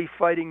should be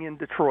fighting in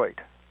Detroit.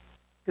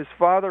 His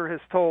father has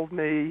told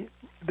me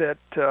that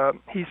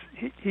he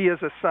is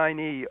a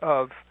signee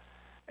of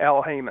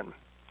Al Heyman.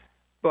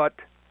 But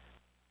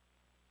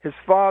his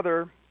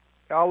father,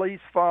 Tony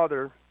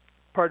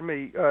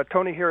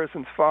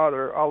Harrison's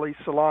father, Ali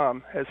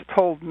Salam, has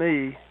told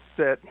me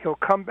that he'll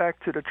come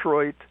back to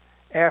Detroit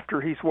after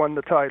he's won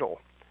the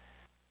title.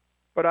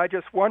 But I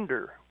just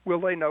wonder,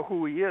 will they know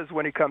who he is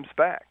when he comes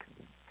back?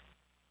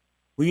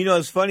 Well, you know,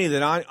 it's funny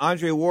that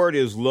Andre Ward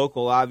is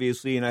local,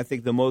 obviously, and I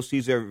think the most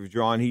he's ever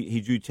drawn,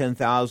 he drew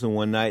 10,000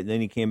 one night, and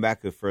then he came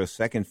back for a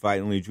second fight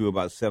and only drew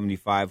about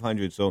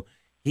 7,500. So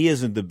he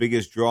isn't the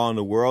biggest draw in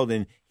the world,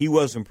 and he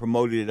wasn't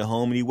promoted at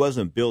home, and he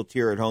wasn't built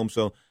here at home.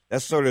 So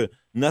that's sort of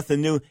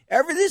nothing new.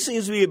 Everything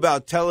seems to be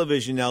about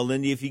television now,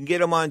 Lindy. If you can get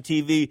him on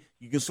TV,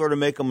 you can sort of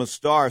make him a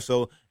star.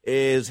 So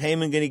is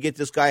Heyman going to get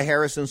this guy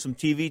Harrison some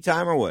TV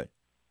time or what?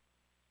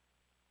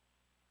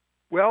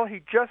 Well,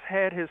 he just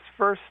had his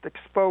first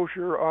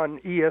exposure on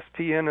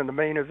ESPN in the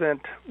main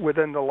event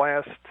within the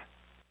last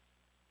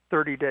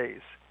 30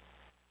 days.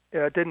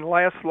 It didn't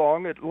last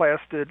long. It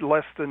lasted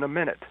less than a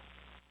minute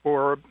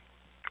or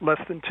less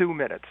than 2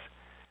 minutes.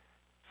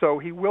 So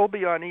he will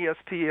be on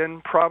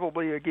ESPN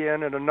probably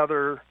again in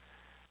another,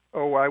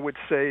 I would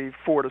say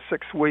 4 to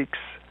 6 weeks,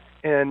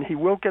 and he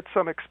will get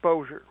some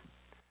exposure.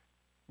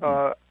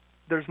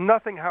 There's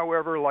nothing,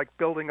 however, like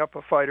building up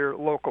a fighter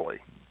locally,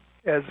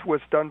 as was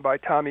done by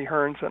Tommy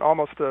Hearns, and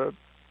almost that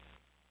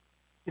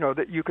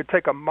you could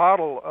take a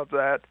model of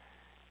that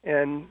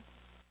and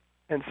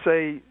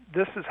say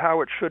this is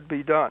how it should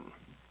be done.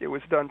 It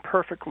was done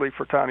perfectly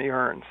for Tommy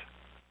Hearns.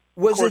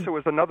 Of course, it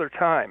was another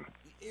time.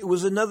 It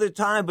was another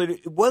time,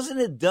 but wasn't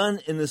it done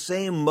in the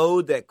same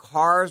mode that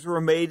cars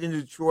were made in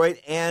Detroit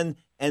and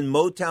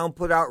Motown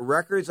put out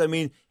records? I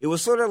mean, it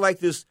was sort of like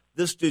this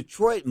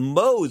Detroit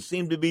mode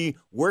seemed to be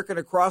working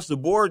across the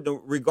board,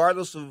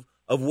 regardless of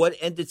what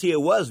entity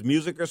it was,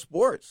 music or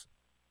sports.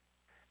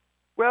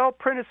 Well,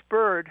 Prentice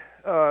Bird,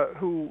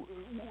 who,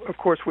 of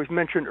course, we've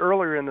mentioned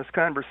earlier in this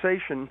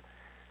conversation,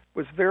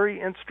 was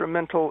very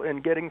instrumental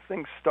in getting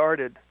things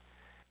started.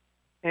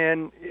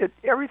 And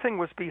everything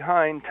was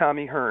behind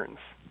Tommy Hearns.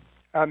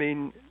 I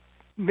mean,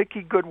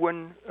 Mickey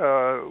Goodwin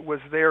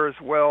was there as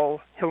well,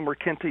 Hilmer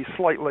Kinty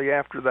slightly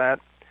after that.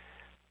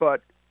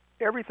 But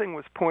everything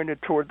was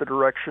pointed toward the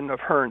direction of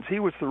Hearns. He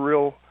was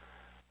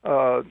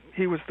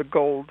he was the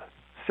gold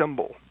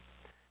symbol.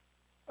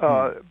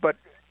 But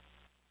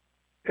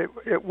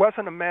it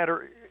wasn't a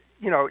matter,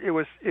 it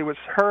was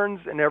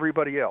Hearns and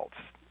everybody else,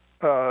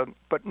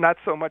 but not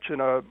so much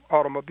in a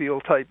automobile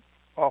type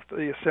off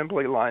the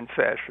assembly line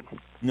fashion.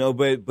 No,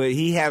 but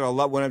he had a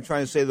lot. What I'm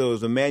trying to say though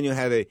is Emmanuel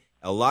had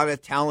a lot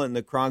of talent in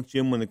the Kronk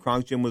Gym when the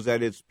Kronk Gym was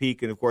at its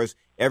peak, and of course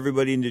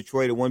everybody in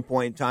Detroit at one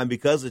point in time,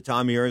 because of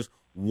Tommy Hearns,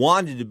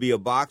 wanted to be a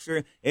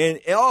boxer. And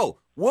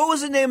what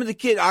was the name of the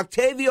kid?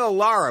 Octavio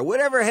Lara. What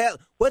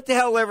the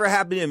hell ever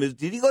happened to him?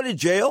 Did he go to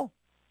jail?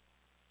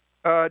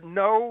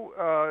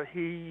 No.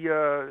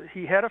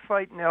 He had a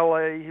fight in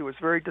L.A. He was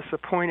very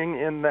disappointing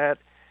in that,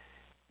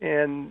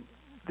 and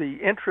the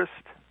interest.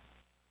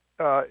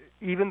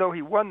 Even though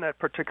he won that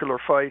particular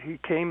fight, he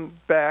came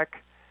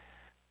back.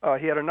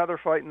 He had another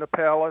fight in the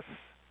Palace.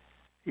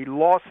 He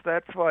lost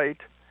that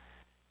fight,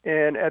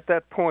 and at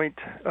that point,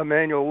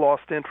 Emmanuel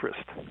lost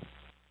interest.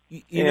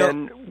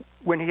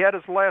 When he had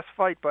his last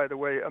fight, by the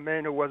way,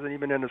 Emmanuel wasn't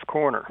even in his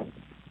corner.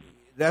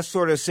 That's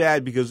sort of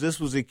sad because this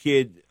was a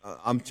kid,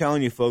 I'm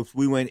telling you folks,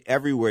 we went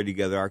everywhere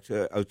together.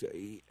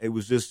 It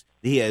was just,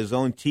 he had his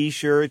own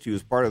T-shirts. He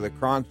was part of the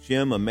Kronk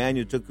Gym.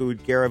 Emmanuel took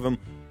good care of him.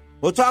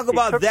 We'll talk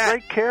about that. He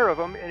took great care of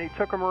him, and he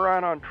took him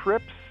around on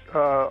trips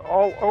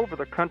all over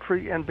the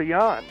country and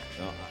beyond.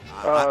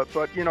 But,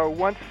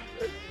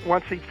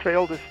 once he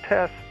failed his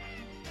tests,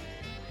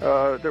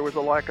 there was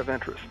a lack of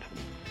interest.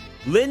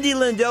 Lindy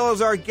Lindell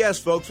is our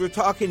guest, folks. We're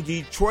talking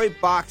Detroit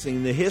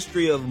boxing, the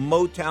history of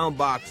Motown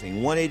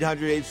boxing.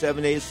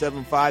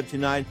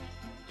 1-800-878-7529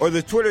 or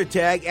the Twitter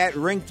tag at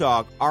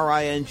Ringtalk,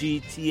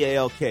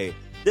 Ringtalk.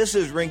 This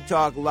is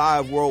Ringtalk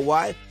Live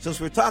Worldwide. Since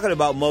we're talking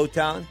about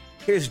Motown,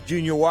 here's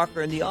Junior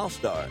Walker and the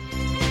All-Stars.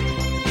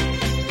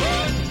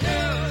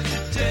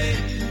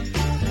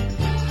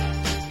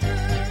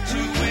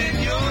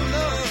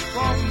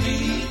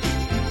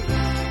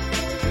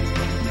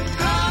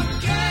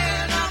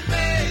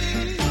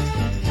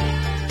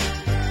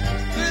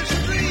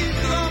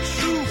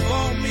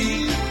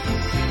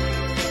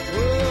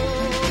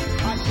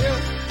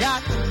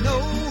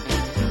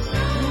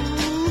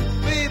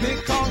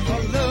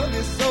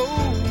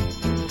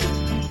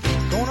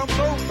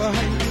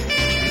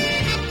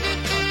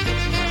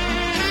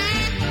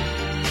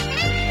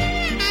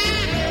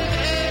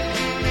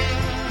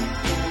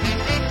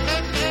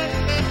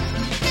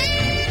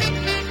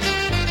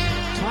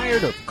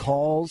 Tired of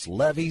calls,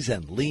 levies,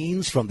 and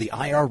liens from the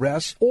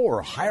IRS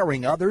or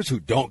hiring others who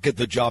don't get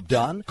the job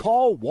done?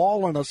 Call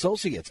Wall &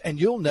 Associates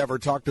and you'll never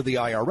talk to the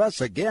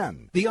IRS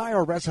again. The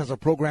IRS has a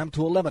program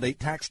to eliminate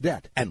tax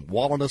debt, and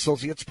Wall &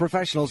 Associates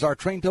professionals are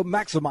trained to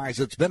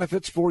maximize its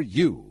benefits for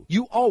you.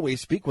 You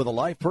always speak with a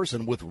live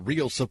person with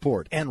real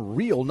support and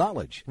real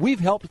knowledge.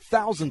 We've helped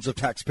thousands of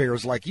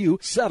taxpayers like you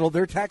settle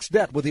their tax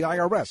debt with the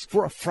IRS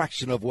for a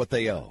fraction of what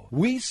they owe.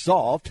 We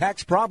solve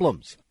tax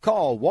problems.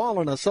 Call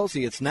Wall &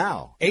 Associates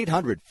now,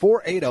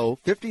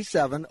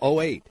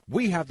 800-480-5708.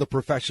 We have the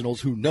professionals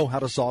who know how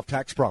to solve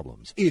tax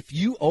problems. If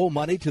you owe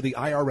money to the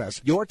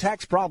IRS, your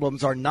tax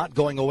problems are not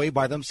going away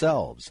by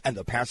themselves, and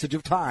the passage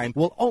of time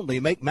will only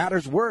make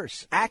matters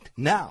worse. Act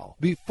now,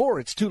 before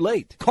it's too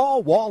late.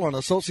 Call Wall &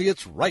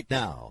 Associates right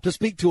now to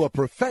speak to a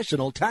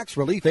professional tax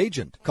relief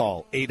agent.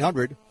 Call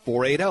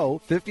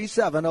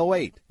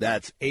 800-480-5708.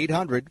 That's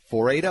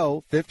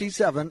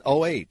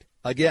 800-480-5708.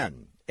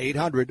 Again,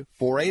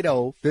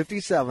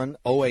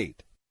 800-480-5708.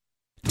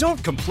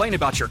 Don't complain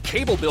about your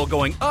cable bill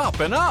going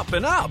up and up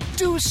and up.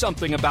 Do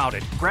something about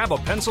it. Grab a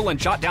pencil and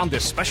jot down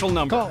this special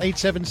number. Call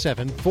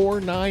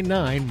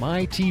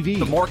 877-499-MY-TV.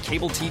 The more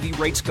cable TV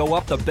rates go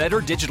up, the better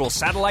digital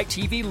satellite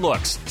TV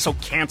looks. So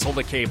cancel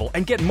the cable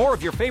and get more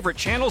of your favorite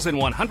channels in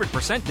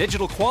 100%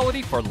 digital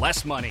quality for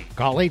less money.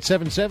 Call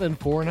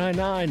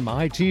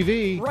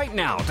 877-499-MY-TV. Right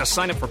now to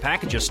sign up for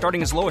packages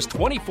starting as low as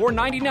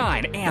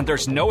 $24.99, and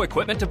there's no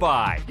equipment to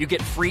buy. You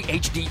get free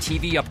HD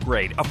TV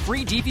upgrade, a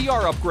free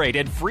DVR upgrade,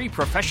 and free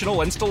professional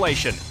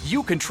installation.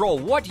 You control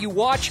what you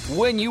watch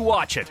when you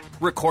watch it.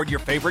 Record your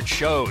favorite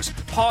shows.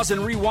 Pause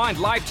and rewind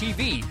live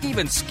TV.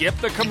 Even skip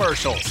the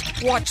commercials.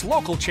 Watch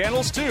local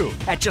channels too.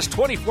 At just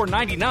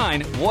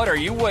 $24.99, what are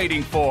you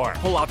waiting for?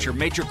 Pull out your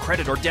major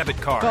credit or debit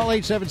card. Call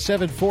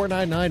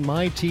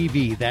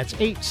 877-499-MY-TV. That's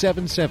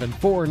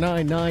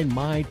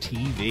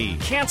 877-499-MY-TV.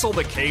 Cancel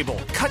the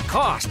cable, cut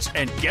costs,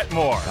 and get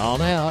more. Call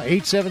now,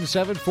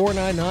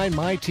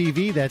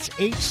 877-499-MY-TV. That's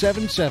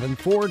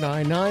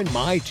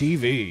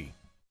 877-499-MY-TV.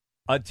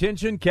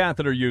 Attention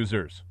catheter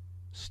users.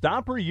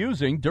 Stop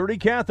reusing dirty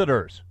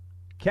catheters.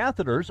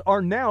 Catheters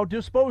are now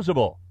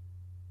disposable.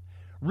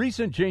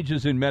 Recent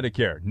changes in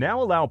Medicare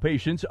now allow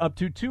patients up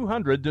to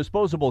 200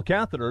 disposable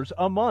catheters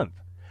a month,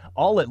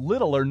 all at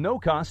little or no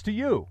cost to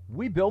you.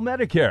 We bill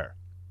Medicare.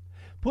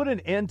 Put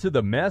an end to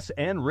the mess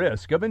and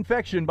risk of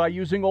infection by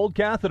using old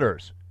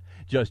catheters.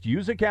 Just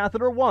use a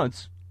catheter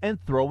once and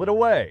throw it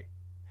away.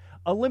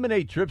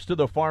 Eliminate trips to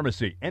the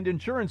pharmacy and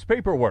insurance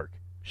paperwork.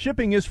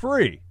 Shipping is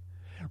free.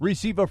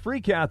 Receive a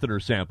free catheter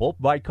sample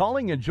by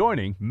calling and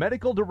joining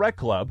Medical Direct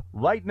Club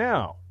right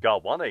now.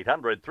 Call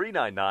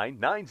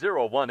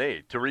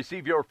 1-800-399-9018 to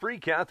receive your free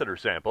catheter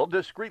sample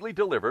discreetly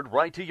delivered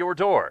right to your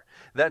door.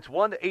 That's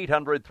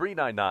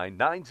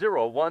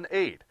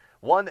 1-800-399-9018.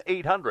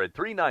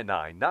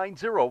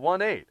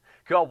 1-800-399-9018.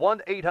 Call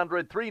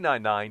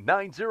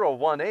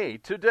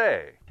 1-800-399-9018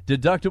 today.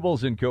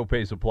 Deductibles and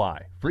copays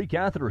apply. Free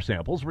catheter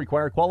samples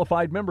require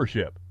qualified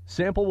membership.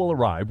 Sample will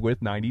arrive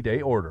with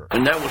 90-day order.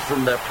 And that was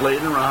from that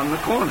plane around the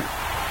corner.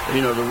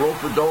 You know, the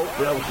rope-a-dope,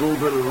 that was a little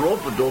bit of the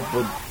rope-a-dope,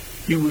 but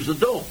he was a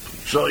dope.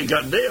 So he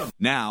got nailed.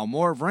 Now,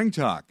 more of Ring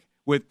Talk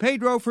with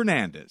Pedro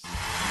Fernandez.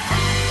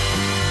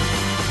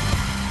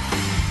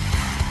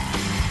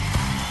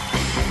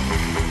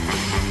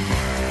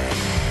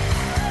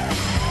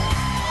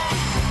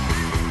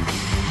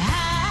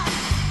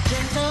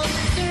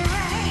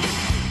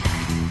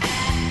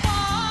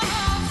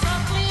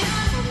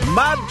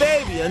 My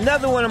baby,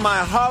 another one of my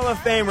Hall of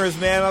Famers,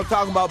 man. I'm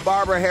talking about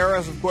Barbara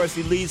Harris, of course,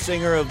 the lead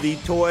singer of The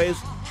Toys.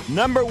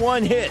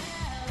 #1 hit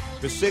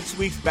for 6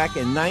 weeks back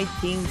in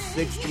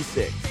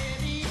 1966.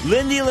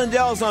 Lindy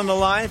Lindell's on the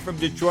line from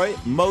Detroit,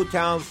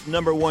 Motown's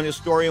 #1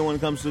 historian when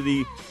it comes to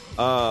the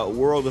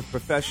world of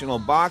professional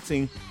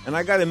boxing. And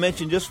I got to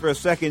mention just for a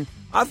second,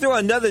 I'll throw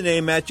another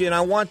name at you, and I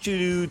want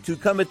you to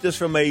come at this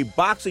from a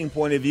boxing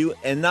point of view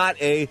and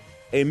not a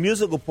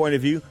musical point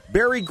of view.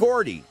 Berry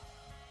Gordy.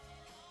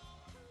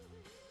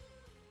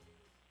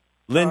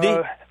 Lindy?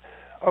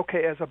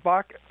 Okay, as a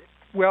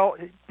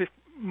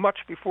much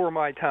before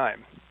my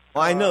time.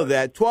 Well, I know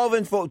that. 12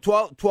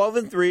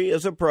 and 3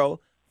 as a pro,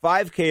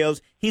 5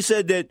 KOs. He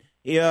said that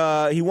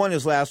he won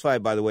his last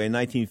fight, by the way, in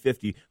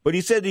 1950. But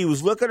he said he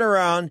was looking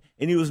around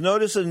and he was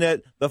noticing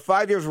that the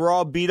fighters were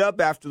all beat up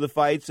after the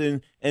fights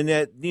and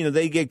that,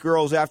 they get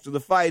girls after the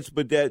fights,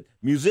 but that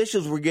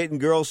musicians were getting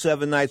girls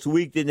 7 nights a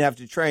week, didn't have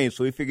to train.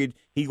 So he figured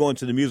he'd go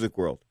into the music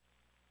world.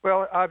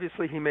 Well,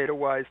 obviously he made a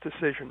wise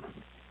decision.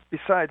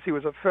 Besides, he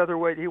was a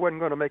featherweight. He wasn't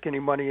going to make any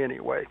money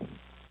anyway.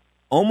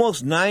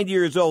 Almost 90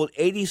 years old,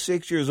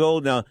 86 years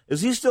old now.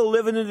 Is he still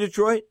living in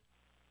Detroit?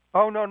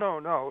 Oh,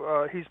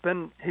 no. He's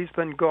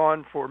been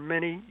gone for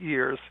many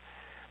years.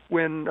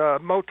 When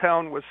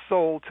Motown was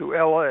sold to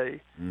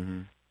L.A.,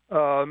 and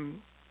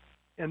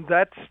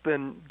that's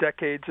been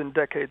decades and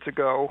decades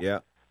ago,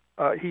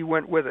 he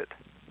went with it.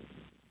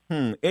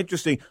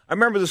 Interesting. I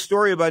remember the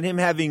story about him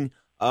having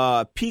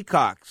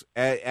peacocks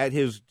at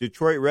his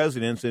Detroit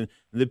residence, and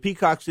the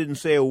peacocks didn't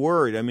say a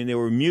word. I mean, they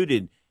were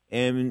muted.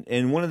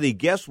 And one of the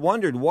guests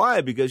wondered why,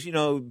 because,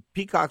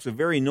 peacocks are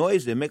very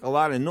noisy. They make a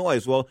lot of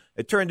noise. Well,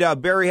 it turned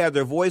out Barry had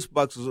their voice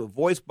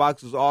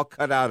boxes all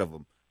cut out of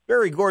them.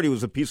 Barry Gordy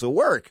was a piece of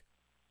work.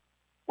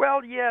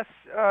 Well, yes,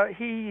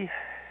 he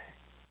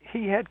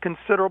had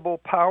considerable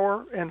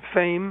power and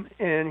fame,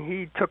 and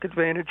he took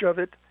advantage of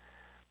it.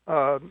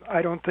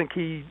 I don't think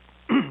he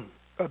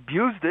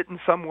abused it in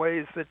some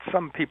ways that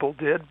some people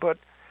did, but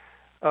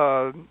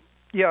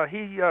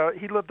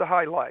he lived a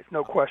high life,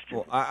 no question.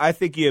 Well, I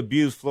think he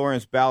abused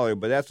Florence Ballard,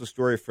 but that's a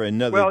story for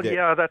another day.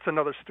 Well, that's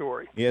another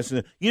story. Yes.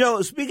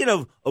 Speaking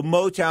of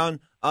Motown,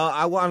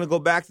 I want to go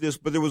back to this,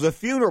 but there was a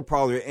funeral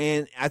parlor,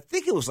 and I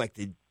think it was like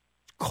the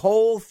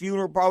Cole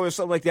Funeral Parlor or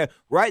something like that,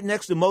 right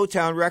next to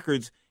Motown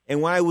Records.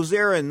 And when I was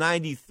there in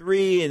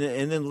 93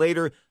 and then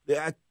later,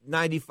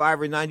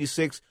 95 or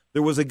 96,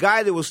 there was a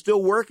guy that was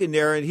still working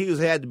there, and he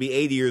had to be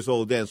 80 years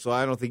old then, so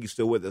I don't think he's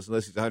still with us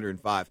unless he's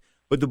 105.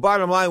 But the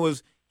bottom line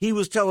was, he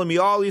was telling me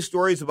all these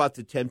stories about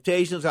the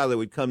Temptations, how they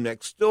would come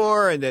next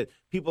door, and that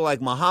people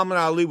like Muhammad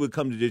Ali would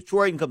come to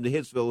Detroit and come to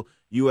Hitsville,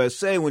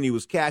 USA when he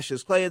was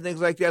Cassius Clay and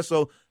things like that.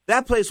 So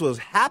that place was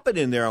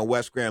happening there on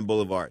West Grand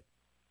Boulevard.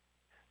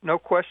 No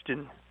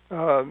question.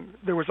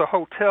 There was a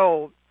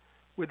hotel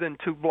within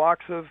 2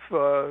 blocks of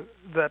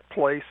that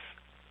place,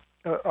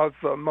 of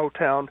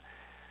Motown,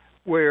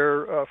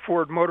 where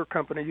Ford Motor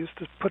Company used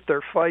to put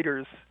their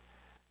fighters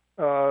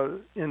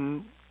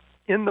in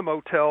the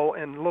motel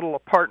and little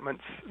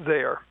apartments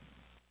there.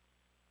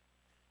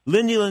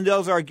 Lindy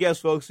Lindell's our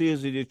guest, folks. He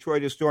is a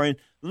Detroit historian.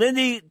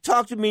 Lindy,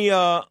 talk to me.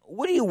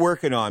 What are you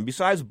working on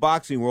besides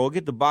Boxing World? We'll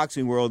get to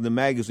Boxing World in the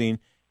magazine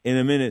in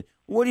a minute.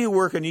 What are you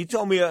working on? You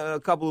told me a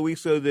couple of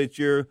weeks ago that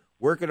you're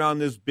working on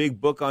this big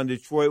book on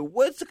Detroit.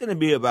 What's it going to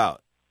be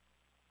about?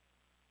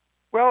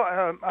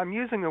 Well, I'm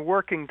using the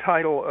working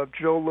title of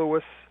Joe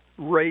Louis,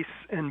 Race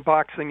and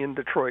Boxing in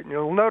Detroit. And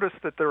you'll notice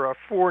that there are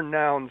 4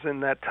 nouns in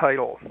that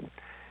title.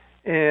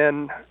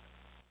 And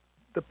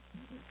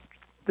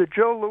the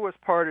Joe Louis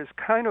part is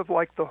kind of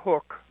like the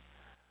hook,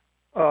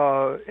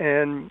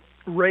 and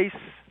race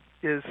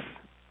is,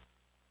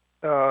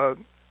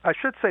 I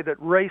should say that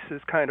race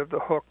is kind of the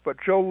hook, but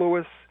Joe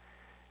Louis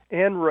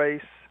and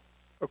race,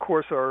 of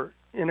course, are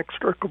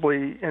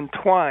inextricably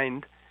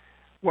entwined,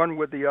 one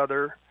with the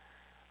other.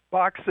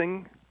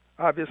 Boxing,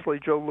 obviously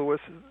Joe Louis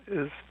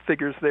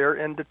figures there,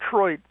 and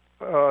Detroit,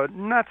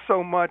 not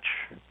so much.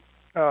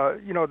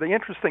 The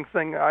interesting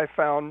thing I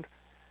found,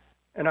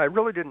 and I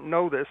really didn't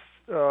know this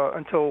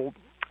until,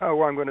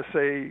 I'm going to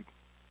say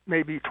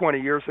maybe 20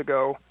 years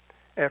ago,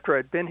 after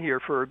I'd been here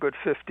for a good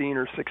 15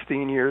 or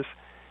 16 years,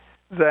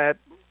 that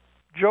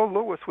Joe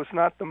Louis was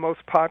not the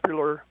most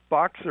popular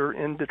boxer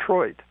in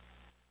Detroit.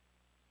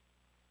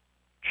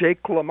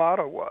 Jake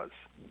LaMotta was.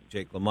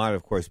 Jake LaMotta,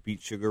 of course,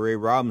 beat Sugar Ray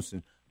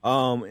Robinson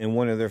in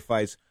one of their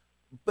fights.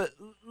 But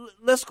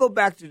let's go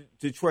back to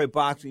Detroit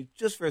boxing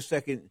just for a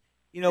second.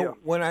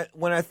 When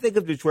I think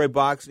of Detroit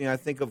boxing, I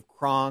think of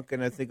Kronk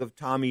and I think of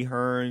Tommy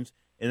Hearns,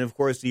 and of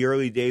course the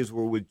early days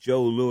were with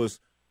Joe Louis.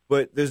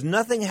 But there's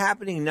nothing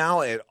happening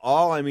now at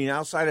all. I mean,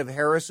 outside of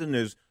Harrison,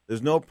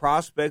 there's no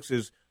prospects.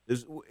 Is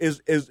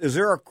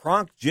there a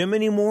Kronk gym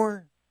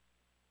anymore?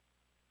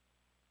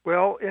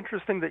 Well,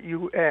 interesting that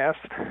you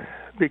asked,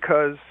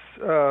 because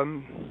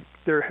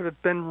there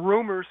have been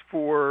rumors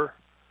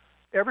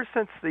ever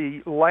since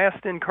the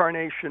last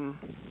incarnation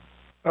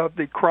of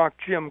the Kronk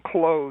gym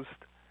closed.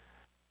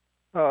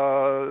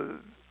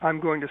 I'm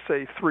going to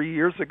say 3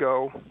 years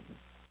ago,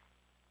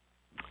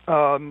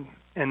 and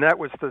that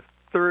was the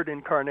 3rd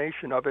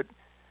incarnation of it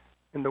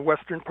in the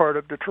western part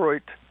of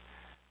Detroit,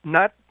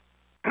 not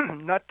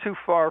too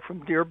far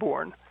from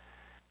Dearborn.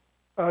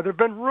 There have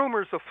been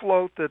rumors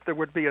afloat that there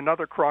would be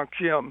another Kronk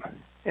gym,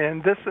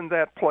 and this and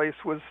that place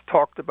was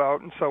talked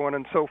about and so on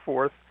and so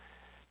forth.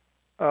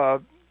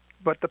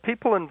 But the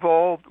people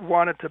involved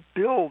wanted to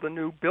build a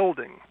new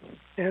building,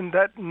 and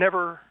that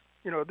never...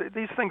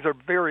 these things are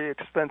very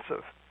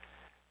expensive.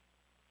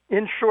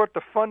 In short,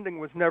 the funding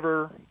was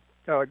never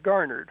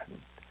garnered.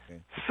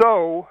 Okay.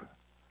 So,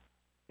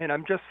 and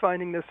I'm just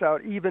finding this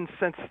out even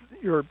since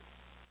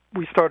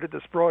we started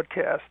this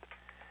broadcast,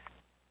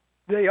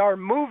 they are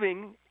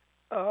moving.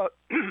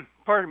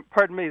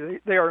 Pardon me.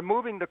 They are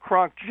moving the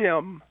Kronk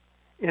Gym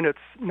in its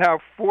now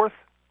fourth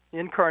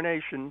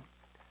incarnation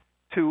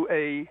to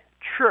a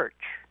church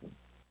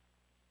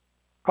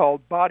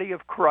called Body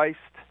of Christ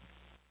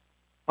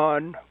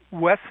on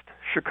West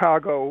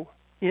Chicago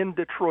in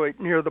Detroit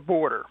near the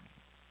border.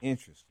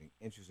 Interesting.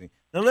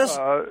 Now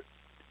listen.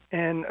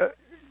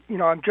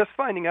 I'm just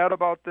finding out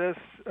about this.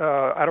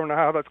 I don't know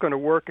how that's going to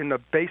work in the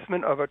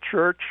basement of a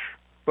church,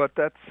 but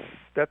that's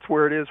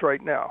where it is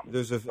right now.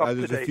 There's a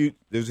few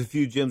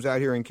gyms out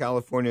here in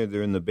California.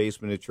 They're in the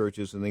basement of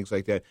churches and things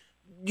like that.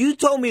 You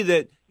told me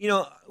that,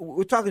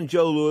 we're talking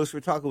Joe Louis. We're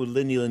talking with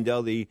Lindy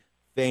Lindell, the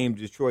famed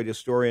Detroit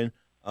historian,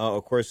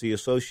 of course, the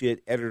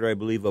associate editor, I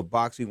believe, of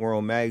Boxing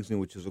World magazine,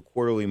 which is a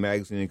quarterly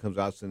magazine and comes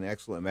out. It's an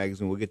excellent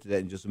magazine. We'll get to that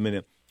in just a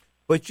minute.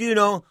 But,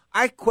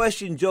 I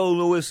question Joe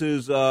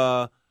Louis's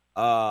not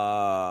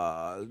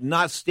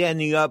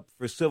standing up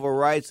for civil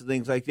rights and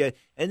things like that.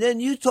 And then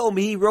you told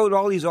me he wrote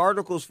all these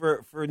articles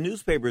for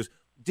newspapers.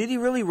 Did he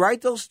really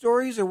write those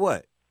stories or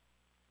what?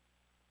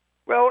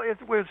 Well,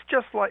 it was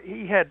just like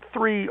he had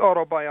 3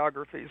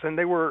 autobiographies, and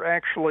they were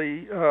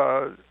actually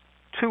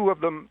 2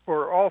 of them,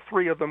 or all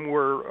 3 of them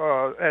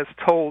were as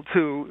told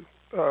to,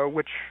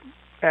 which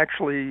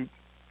actually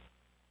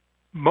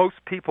most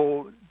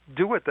people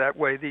do it that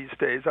way these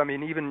days. I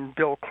mean, even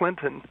Bill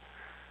Clinton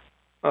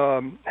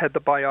had the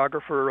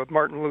biographer of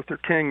Martin Luther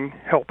King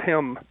help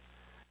him.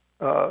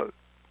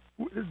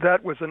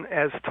 That was an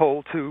as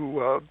told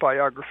to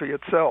biography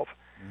itself.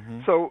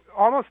 Mm-hmm. So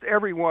almost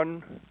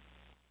everyone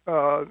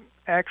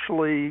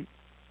actually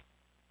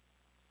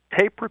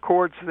tape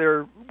records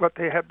what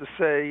they have to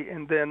say,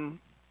 and then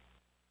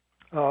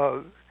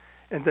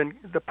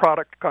the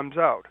product comes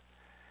out.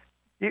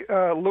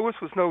 Lewis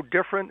was no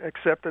different,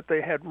 except that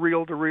they had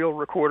reel-to-reel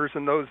recorders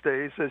in those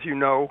days, as you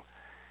know,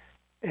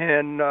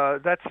 and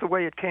that's the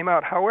way it came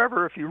out.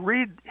 However, if you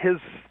read his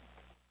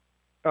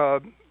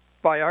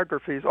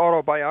autobiographies,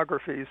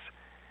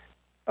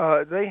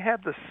 they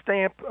have the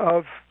stamp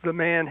of the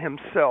man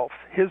himself.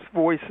 His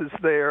voice is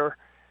there,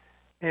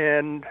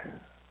 and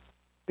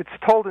it's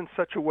told in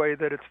such a way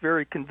that it's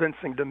very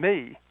convincing to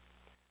me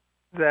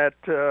that,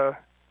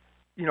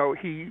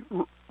 he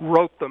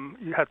wrote them.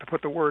 You have to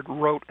put the word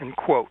wrote in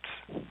quotes.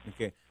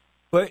 Okay.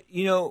 But,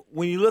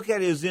 when you look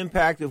at his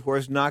impact, of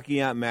course, knocking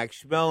out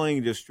Max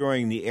Schmeling,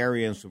 destroying the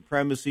Aryan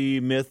supremacy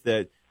myth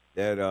that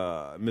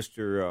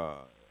Mr.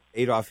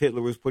 Adolf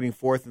Hitler was putting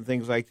forth and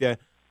things like that.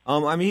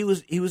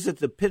 He was at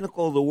the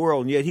pinnacle of the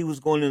world, and yet he was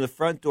going in the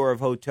front door of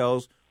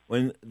hotels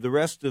when the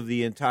rest of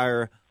the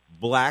entire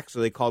blacks, so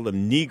they called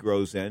them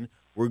Negroes then,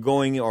 were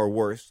going, or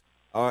worse,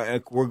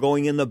 were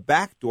going in the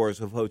back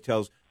doors of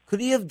hotels. Could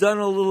he have done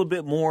a little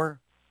bit more?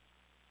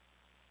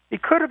 He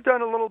could have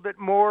done a little bit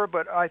more,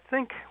 but I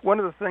think one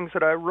of the things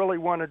that I really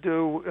want to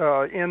do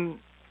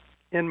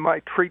in my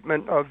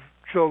treatment of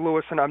Joe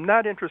Louis, and I'm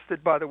not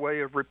interested, by the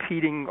way, of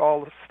repeating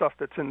all the stuff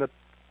that's in the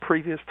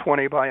previous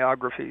 20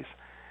 biographies.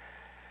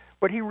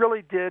 What he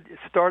really did,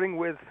 starting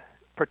with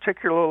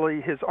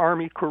particularly his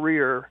Army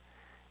career,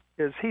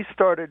 is he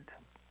started,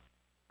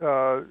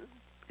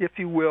 if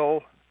you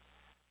will,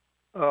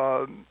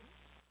 a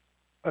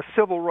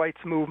civil rights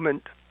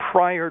movement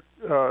prior,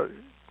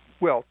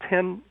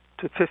 10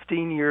 to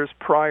 15 years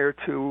prior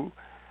to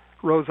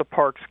Rosa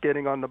Parks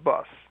getting on the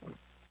bus.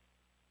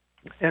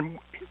 And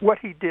what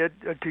he did,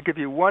 to give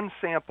you one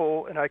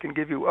sample, and I can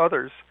give you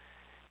others,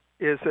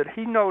 is that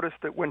he noticed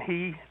that when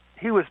he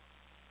was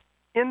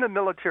in the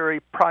military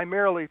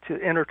primarily to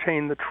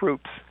entertain the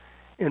troops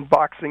in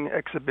boxing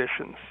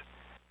exhibitions,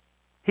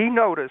 he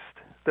noticed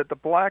that the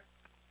black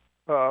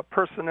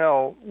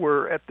personnel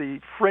were at the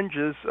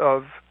fringes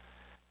of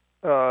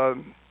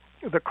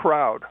the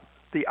crowd,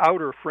 the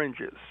outer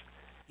fringes.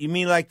 You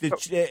mean like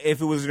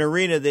if it was an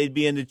arena, they'd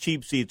be in the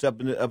cheap seats,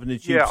 up in the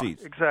cheap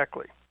seats? Yeah,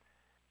 exactly.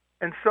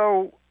 And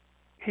so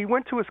he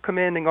went to his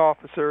commanding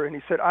officer and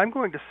he said, "I'm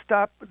going to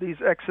stop these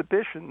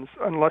exhibitions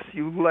unless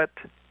you let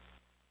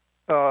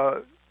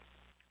the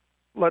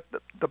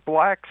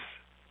blacks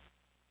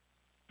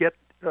get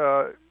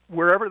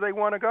wherever they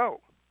want to go,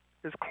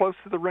 as close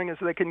to the ring as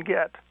they can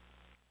get."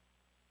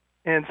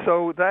 And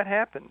so that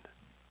happened.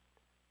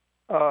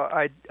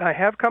 I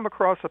have come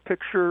across a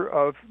picture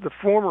of the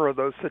former of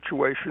those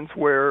situations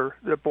where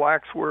the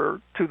blacks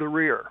were to the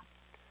rear.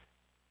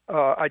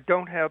 I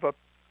don't have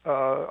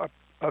a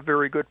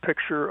very good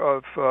picture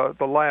of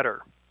the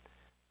latter,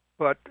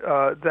 but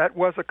that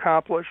was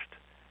accomplished.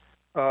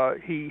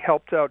 He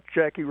helped out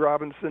Jackie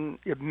Robinson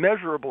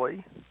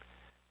immeasurably.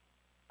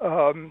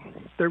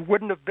 There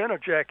wouldn't have been a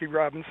Jackie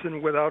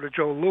Robinson without a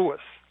Joe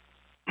Louis.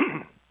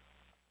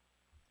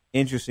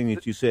 Interesting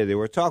that you say that.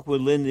 We're talking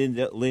with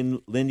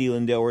Lindy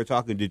Lindell. We're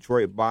talking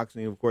Detroit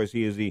boxing. Of course,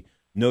 he is the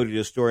noted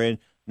historian.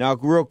 Now,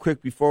 real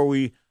quick before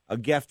we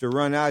have to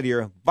run out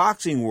here,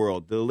 Boxing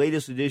World, the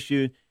latest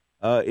issue,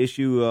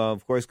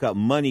 of course, got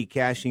money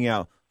cashing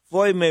out.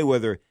 Floyd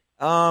Mayweather,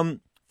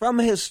 from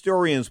a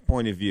historian's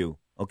point of view,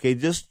 okay,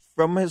 just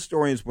from a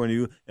historian's point of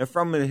view and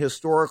from a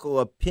historical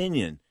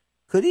opinion,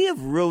 could he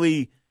have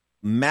really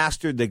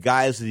mastered the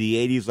guys of the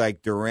 80s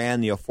like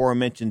Duran, the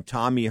aforementioned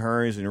Tommy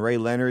Hearns, and Ray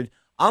Leonard?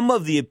 I'm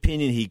of the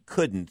opinion he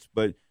couldn't,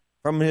 but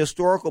from a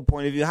historical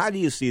point of view, how do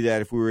you see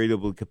that if we were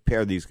able to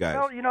compare these guys?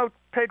 Well,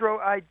 Pedro,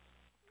 I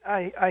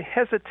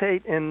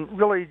hesitate and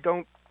really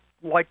don't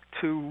like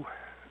to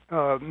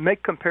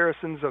make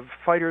comparisons of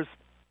fighters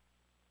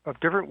of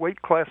different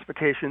weight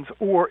classifications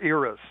or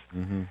eras.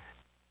 Mm-hmm.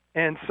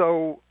 And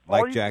so...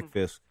 Like Jack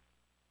Fisk.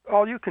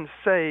 All you can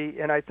say,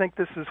 and I think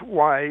this is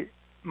why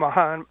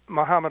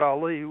Muhammad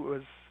Ali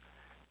was,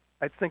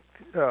 I think,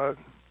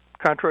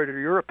 contrary to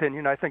your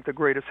opinion, I think the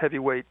greatest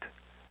heavyweight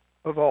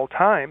of all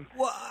time.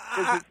 Well,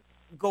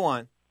 go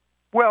on.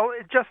 Well,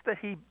 it's just that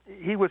he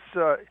was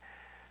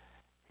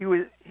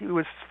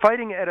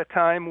fighting at a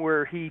time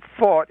where he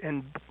fought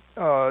in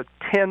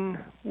 10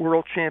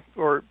 world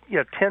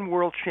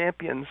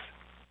champions,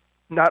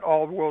 not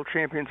all world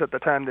champions at the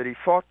time that he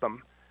fought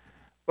them,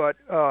 but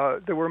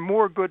there were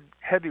more good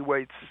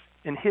heavyweights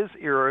in his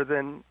era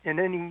than in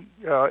any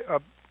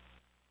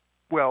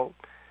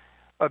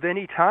of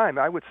any time,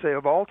 I would say,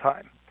 of all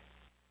time.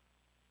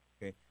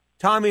 Okay.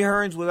 Tommy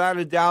Hearns, without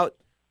a doubt,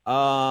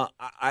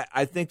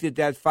 I think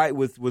that fight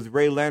with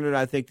Ray Leonard,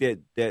 I think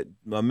that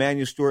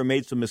Emmanuel Stewart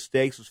made some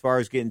mistakes as far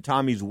as getting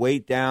Tommy's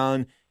weight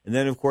down. And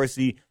then, of course,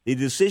 the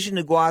decision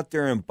to go out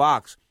there and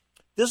box.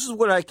 This is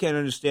what I can't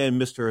understand,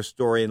 Mr.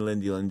 Historian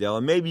Lindy Lindell,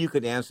 and maybe you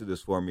could answer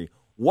this for me.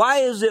 Why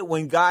is it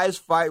when guys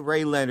fight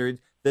Ray Leonard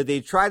that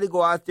they try to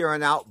go out there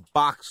and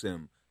outbox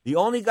him? The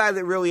only guy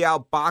that really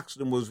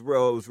outboxed him was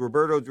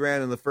Roberto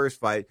Duran in the first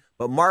fight,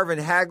 but Marvin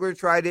Hagler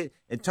tried it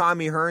and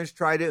Tommy Hearns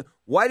tried it.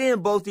 Why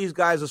didn't both these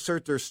guys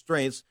assert their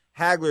strengths,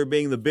 Hagler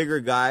being the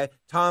bigger guy,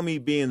 Tommy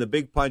being the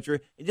big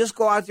puncher, and just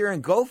go out there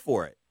and go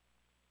for it?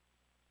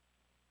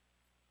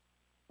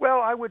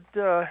 Well, I would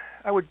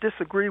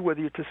disagree with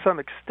you to some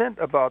extent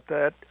about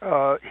that.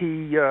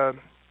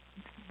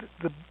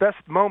 The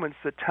best moments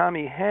that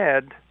Tommy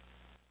had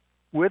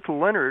with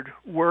Leonard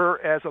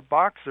were as a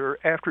boxer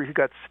after he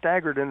got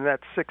staggered in that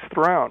 6th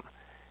round.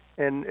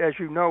 And as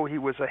you know, he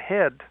was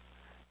ahead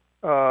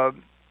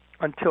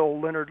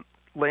until Leonard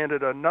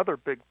landed another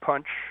big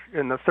punch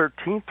in the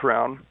 13th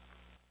round.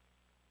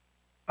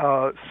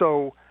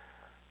 So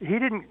he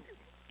didn't,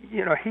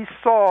 he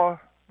saw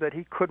that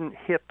he couldn't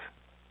hit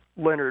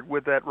Leonard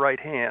with that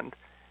right hand,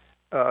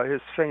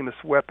 his famous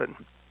weapon.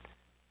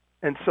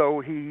 And so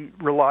he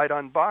relied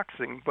on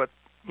boxing, but,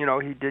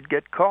 he did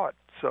get caught,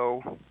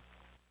 so...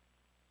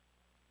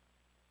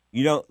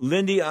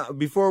 Lindy,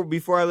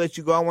 before I let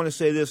you go, I want to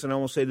say this, and I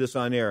won't say this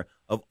on air.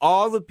 Of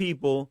all the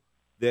people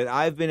that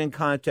I've been in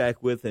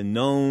contact with and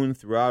known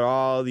throughout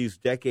all these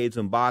decades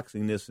in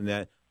boxing, this and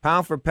that,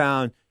 pound for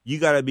pound, you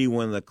got to be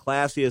one of the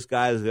classiest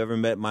guys I've ever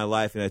met in my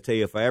life. And I tell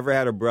you, if I ever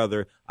had a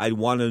brother, I'd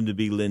want him to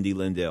be Lindy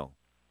Lindell.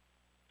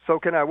 So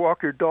can I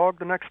walk your dog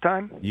the next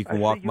time? You can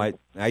walk my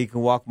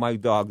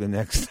dog the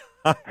next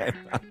time.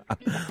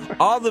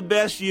 All the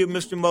best to you,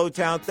 Mr.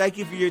 Motown. Thank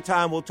you for your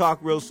time. We'll talk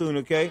real soon,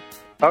 okay?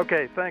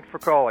 Okay, thanks for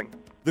calling.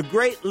 The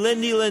great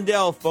Lindy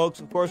Lindell, folks.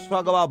 Of course,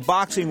 talk about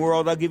Boxing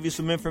World. I'll give you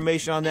some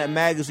information on that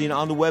magazine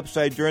on the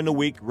website during the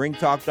week,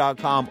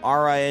 ringtalk.com,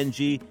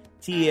 RINGTALK,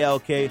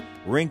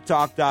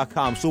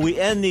 ringtalk.com. So we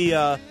end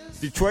the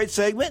Detroit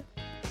segment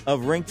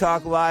of Ring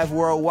Talk Live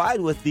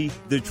Worldwide with the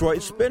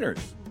Detroit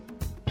Spinners.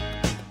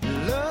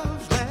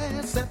 Love's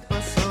last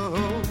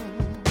episode.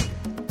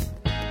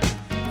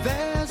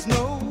 There's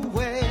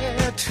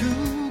nowhere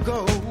to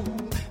go.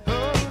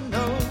 Oh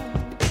no,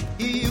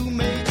 you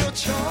made your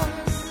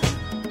choice.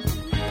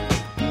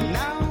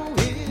 Now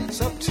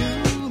it's up to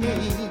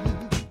me.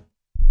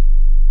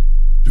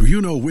 Do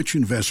you know which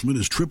investment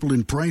has tripled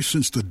in price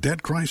since the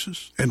debt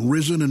crisis and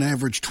risen an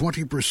average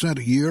 20%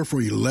 a year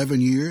for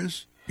 11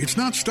 years? It's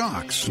not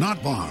stocks,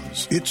 not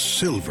bonds, it's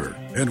silver.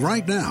 And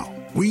right now,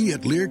 we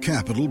at Lear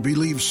Capital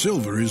believe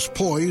silver is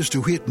poised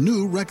to hit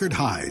new record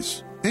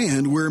highs.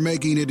 And we're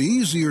making it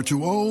easier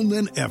to own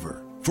than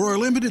ever. For a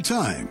limited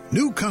time,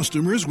 new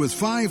customers with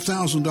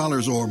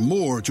 $5,000 or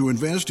more to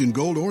invest in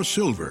gold or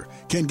silver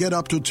can get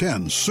up to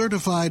 10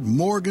 certified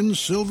Morgan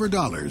silver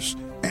dollars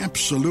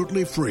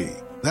absolutely free.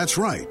 That's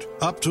right,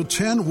 up to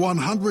 10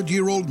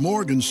 100-year-old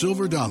Morgan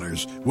silver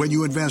dollars when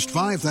you invest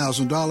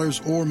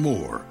 $5,000 or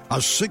more. A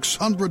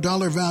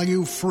 $600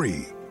 value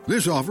free.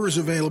 This offer is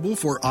available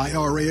for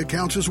IRA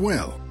accounts as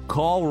well.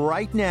 Call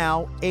right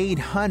now,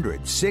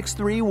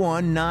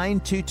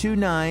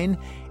 800-631-9229,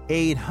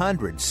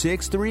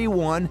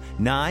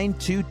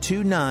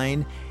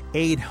 800-631-9229,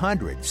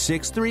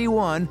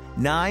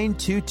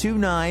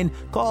 800-631-9229.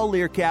 Call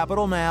Lear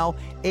Capital now,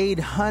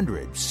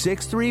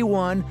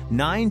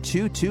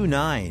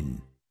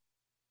 800-631-9229.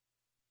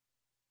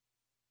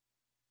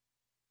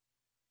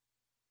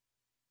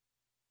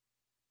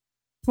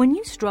 When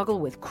you struggle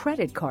with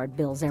credit card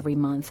bills every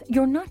month,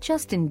 you're not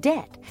just in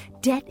debt.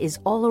 Debt is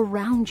all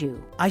around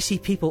you. I see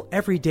people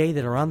every day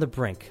that are on the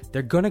brink.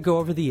 They're going to go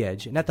over the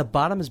edge, and at the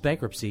bottom is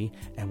bankruptcy,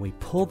 and we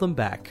pull them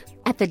back.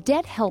 At the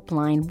Debt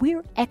Helpline,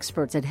 we're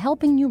experts at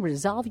helping you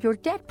resolve your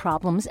debt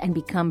problems and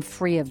become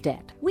free of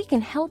debt. We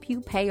can help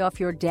you pay off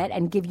your debt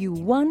and give you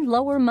one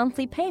lower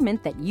monthly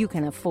payment that you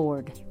can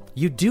afford.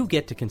 You do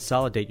get to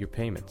consolidate your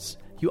payments.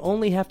 You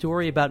only have to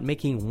worry about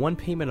making one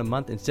payment a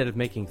month instead of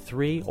making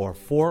 3 or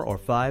 4 or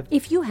 5.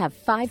 If you have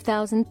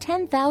 $5,000,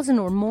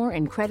 $10,000 or more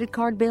in credit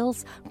card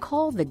bills,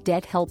 call the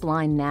Debt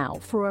Helpline now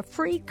for a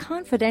free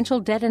confidential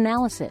debt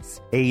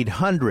analysis.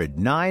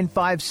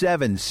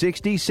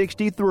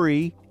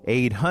 800-957-6063.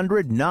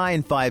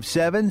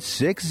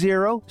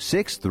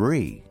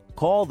 800-957-6063.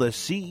 Call the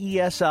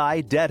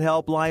CESI Debt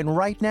Helpline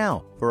right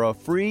now for a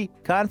free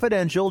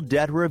confidential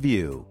debt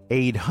review.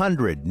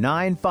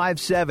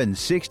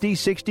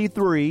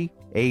 800-957-6063.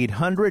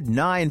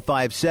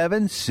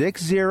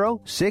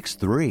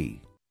 800-957-6063.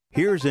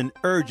 Here's an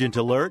urgent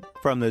alert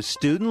from the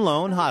Student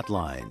Loan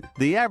Hotline.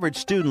 The average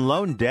student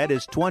loan debt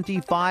is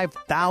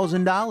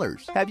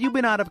 $25,000. Have you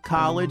been out of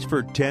college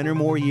for 10 or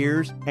more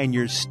years and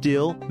you're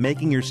still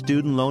making your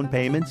student loan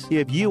payments?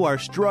 If you are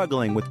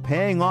struggling with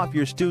paying off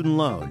your student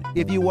loan,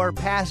 if you are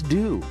past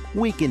due,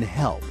 we can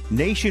help.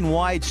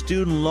 Nationwide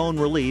Student Loan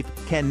Relief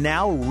can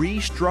now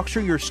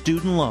restructure your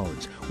student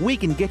loans. We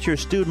can get your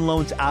student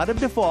loans out of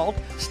default,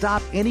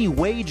 stop any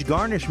wage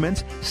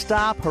garnishments,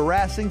 stop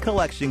harassing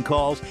collection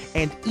calls,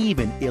 and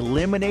even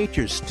eliminate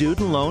your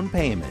student loan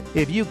payment.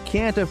 If you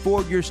can't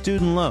afford your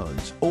student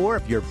loans, or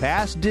if you're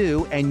past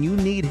due and you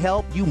need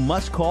help, you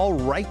must call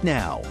right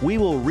now. We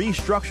will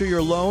restructure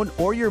your loan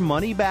or your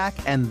money back,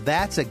 and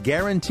that's a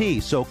guarantee.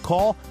 So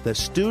call the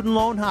Student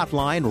Loan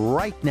Hotline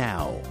right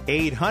now.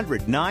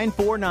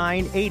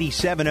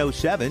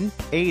 800-949-8707.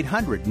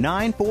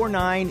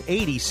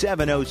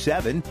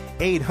 800-949-8707. 800-949-8707.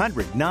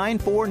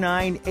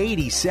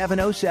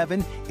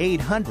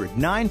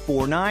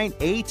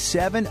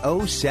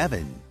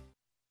 800-949-8707.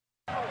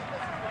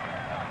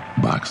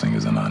 Boxing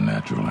is an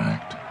unnatural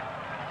act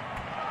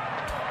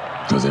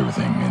because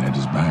everything in it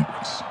is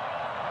backwards.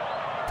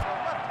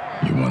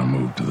 You want to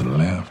move to the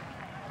left,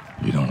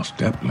 you don't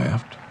step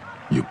left,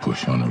 you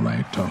push on the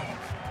right toe.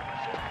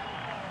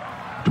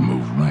 To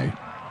move right,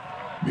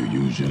 you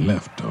use your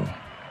left toe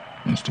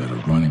instead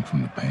of running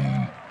from the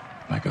pain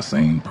like a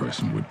sane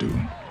person would do.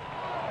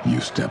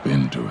 You step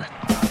into it.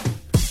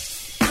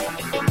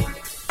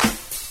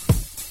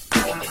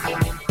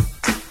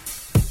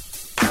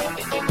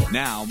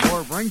 Now,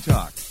 more of Ring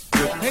Talk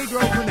with Pedro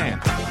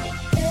Fernandez.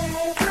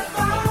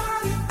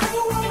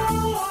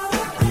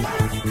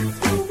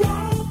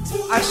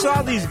 I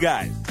saw these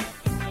guys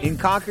in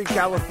Concord,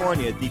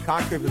 California at the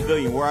Concord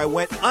Pavilion, where I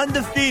went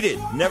undefeated.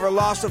 Never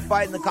lost a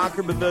fight in the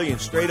Concord Pavilion.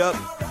 Straight up,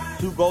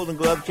 2 Golden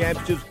Glove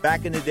championships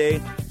back in the day,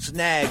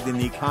 snagged in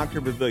the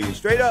Concord Pavilion.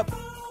 Straight up,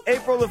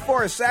 April the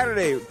 4th,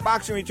 Saturday,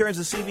 boxing returns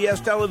to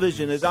CBS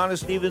television.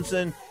 Adonis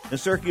Stevenson and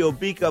Sergio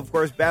Bica, of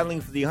course, battling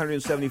for the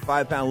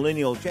 175-pound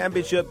lineal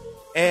championship.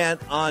 And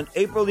on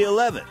April the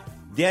 11th,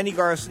 Danny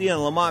Garcia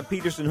and Lamont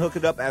Peterson hook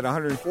it up at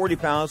 140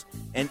 pounds.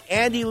 And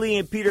Andy Lee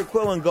and Peter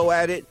Quillen go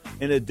at it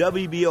in a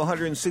WBO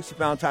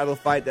 160-pound title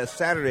fight. That's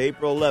Saturday,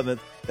 April 11th.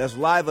 That's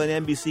live on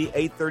NBC,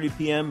 8:30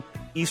 p.m.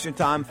 Eastern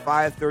Time,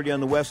 5:30 on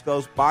the West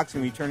Coast.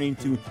 Boxing returning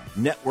to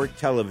network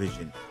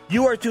television.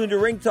 You are tuned to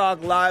Ring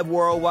Talk live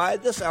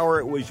worldwide. This hour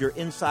it was your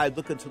inside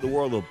look into the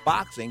world of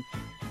boxing.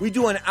 We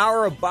do an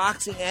hour of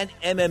boxing and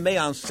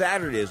MMA on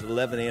Saturdays at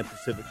 11 a.m.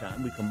 Pacific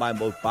Time. We combine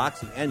both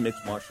boxing and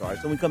mixed martial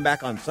arts. Then we come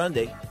back on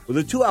Sunday with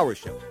a 2-hour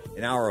show.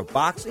 An hour of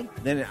boxing,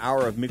 then an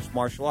hour of mixed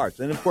martial arts.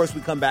 And, of course, we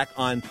come back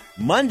on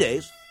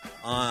Mondays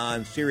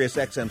on Sirius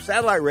XM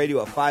Satellite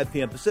Radio at 5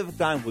 p.m. Pacific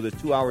Time with a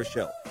 2-hour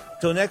show.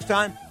 Until next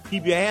time,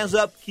 keep your hands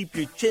up, keep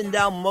your chin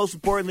down, most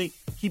importantly,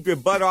 keep your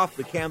butt off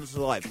the canvas of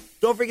life.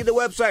 Don't forget the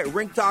website,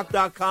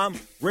 ringtalk.com.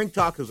 Ring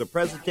Talk is a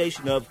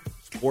presentation of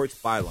Sports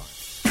Byline.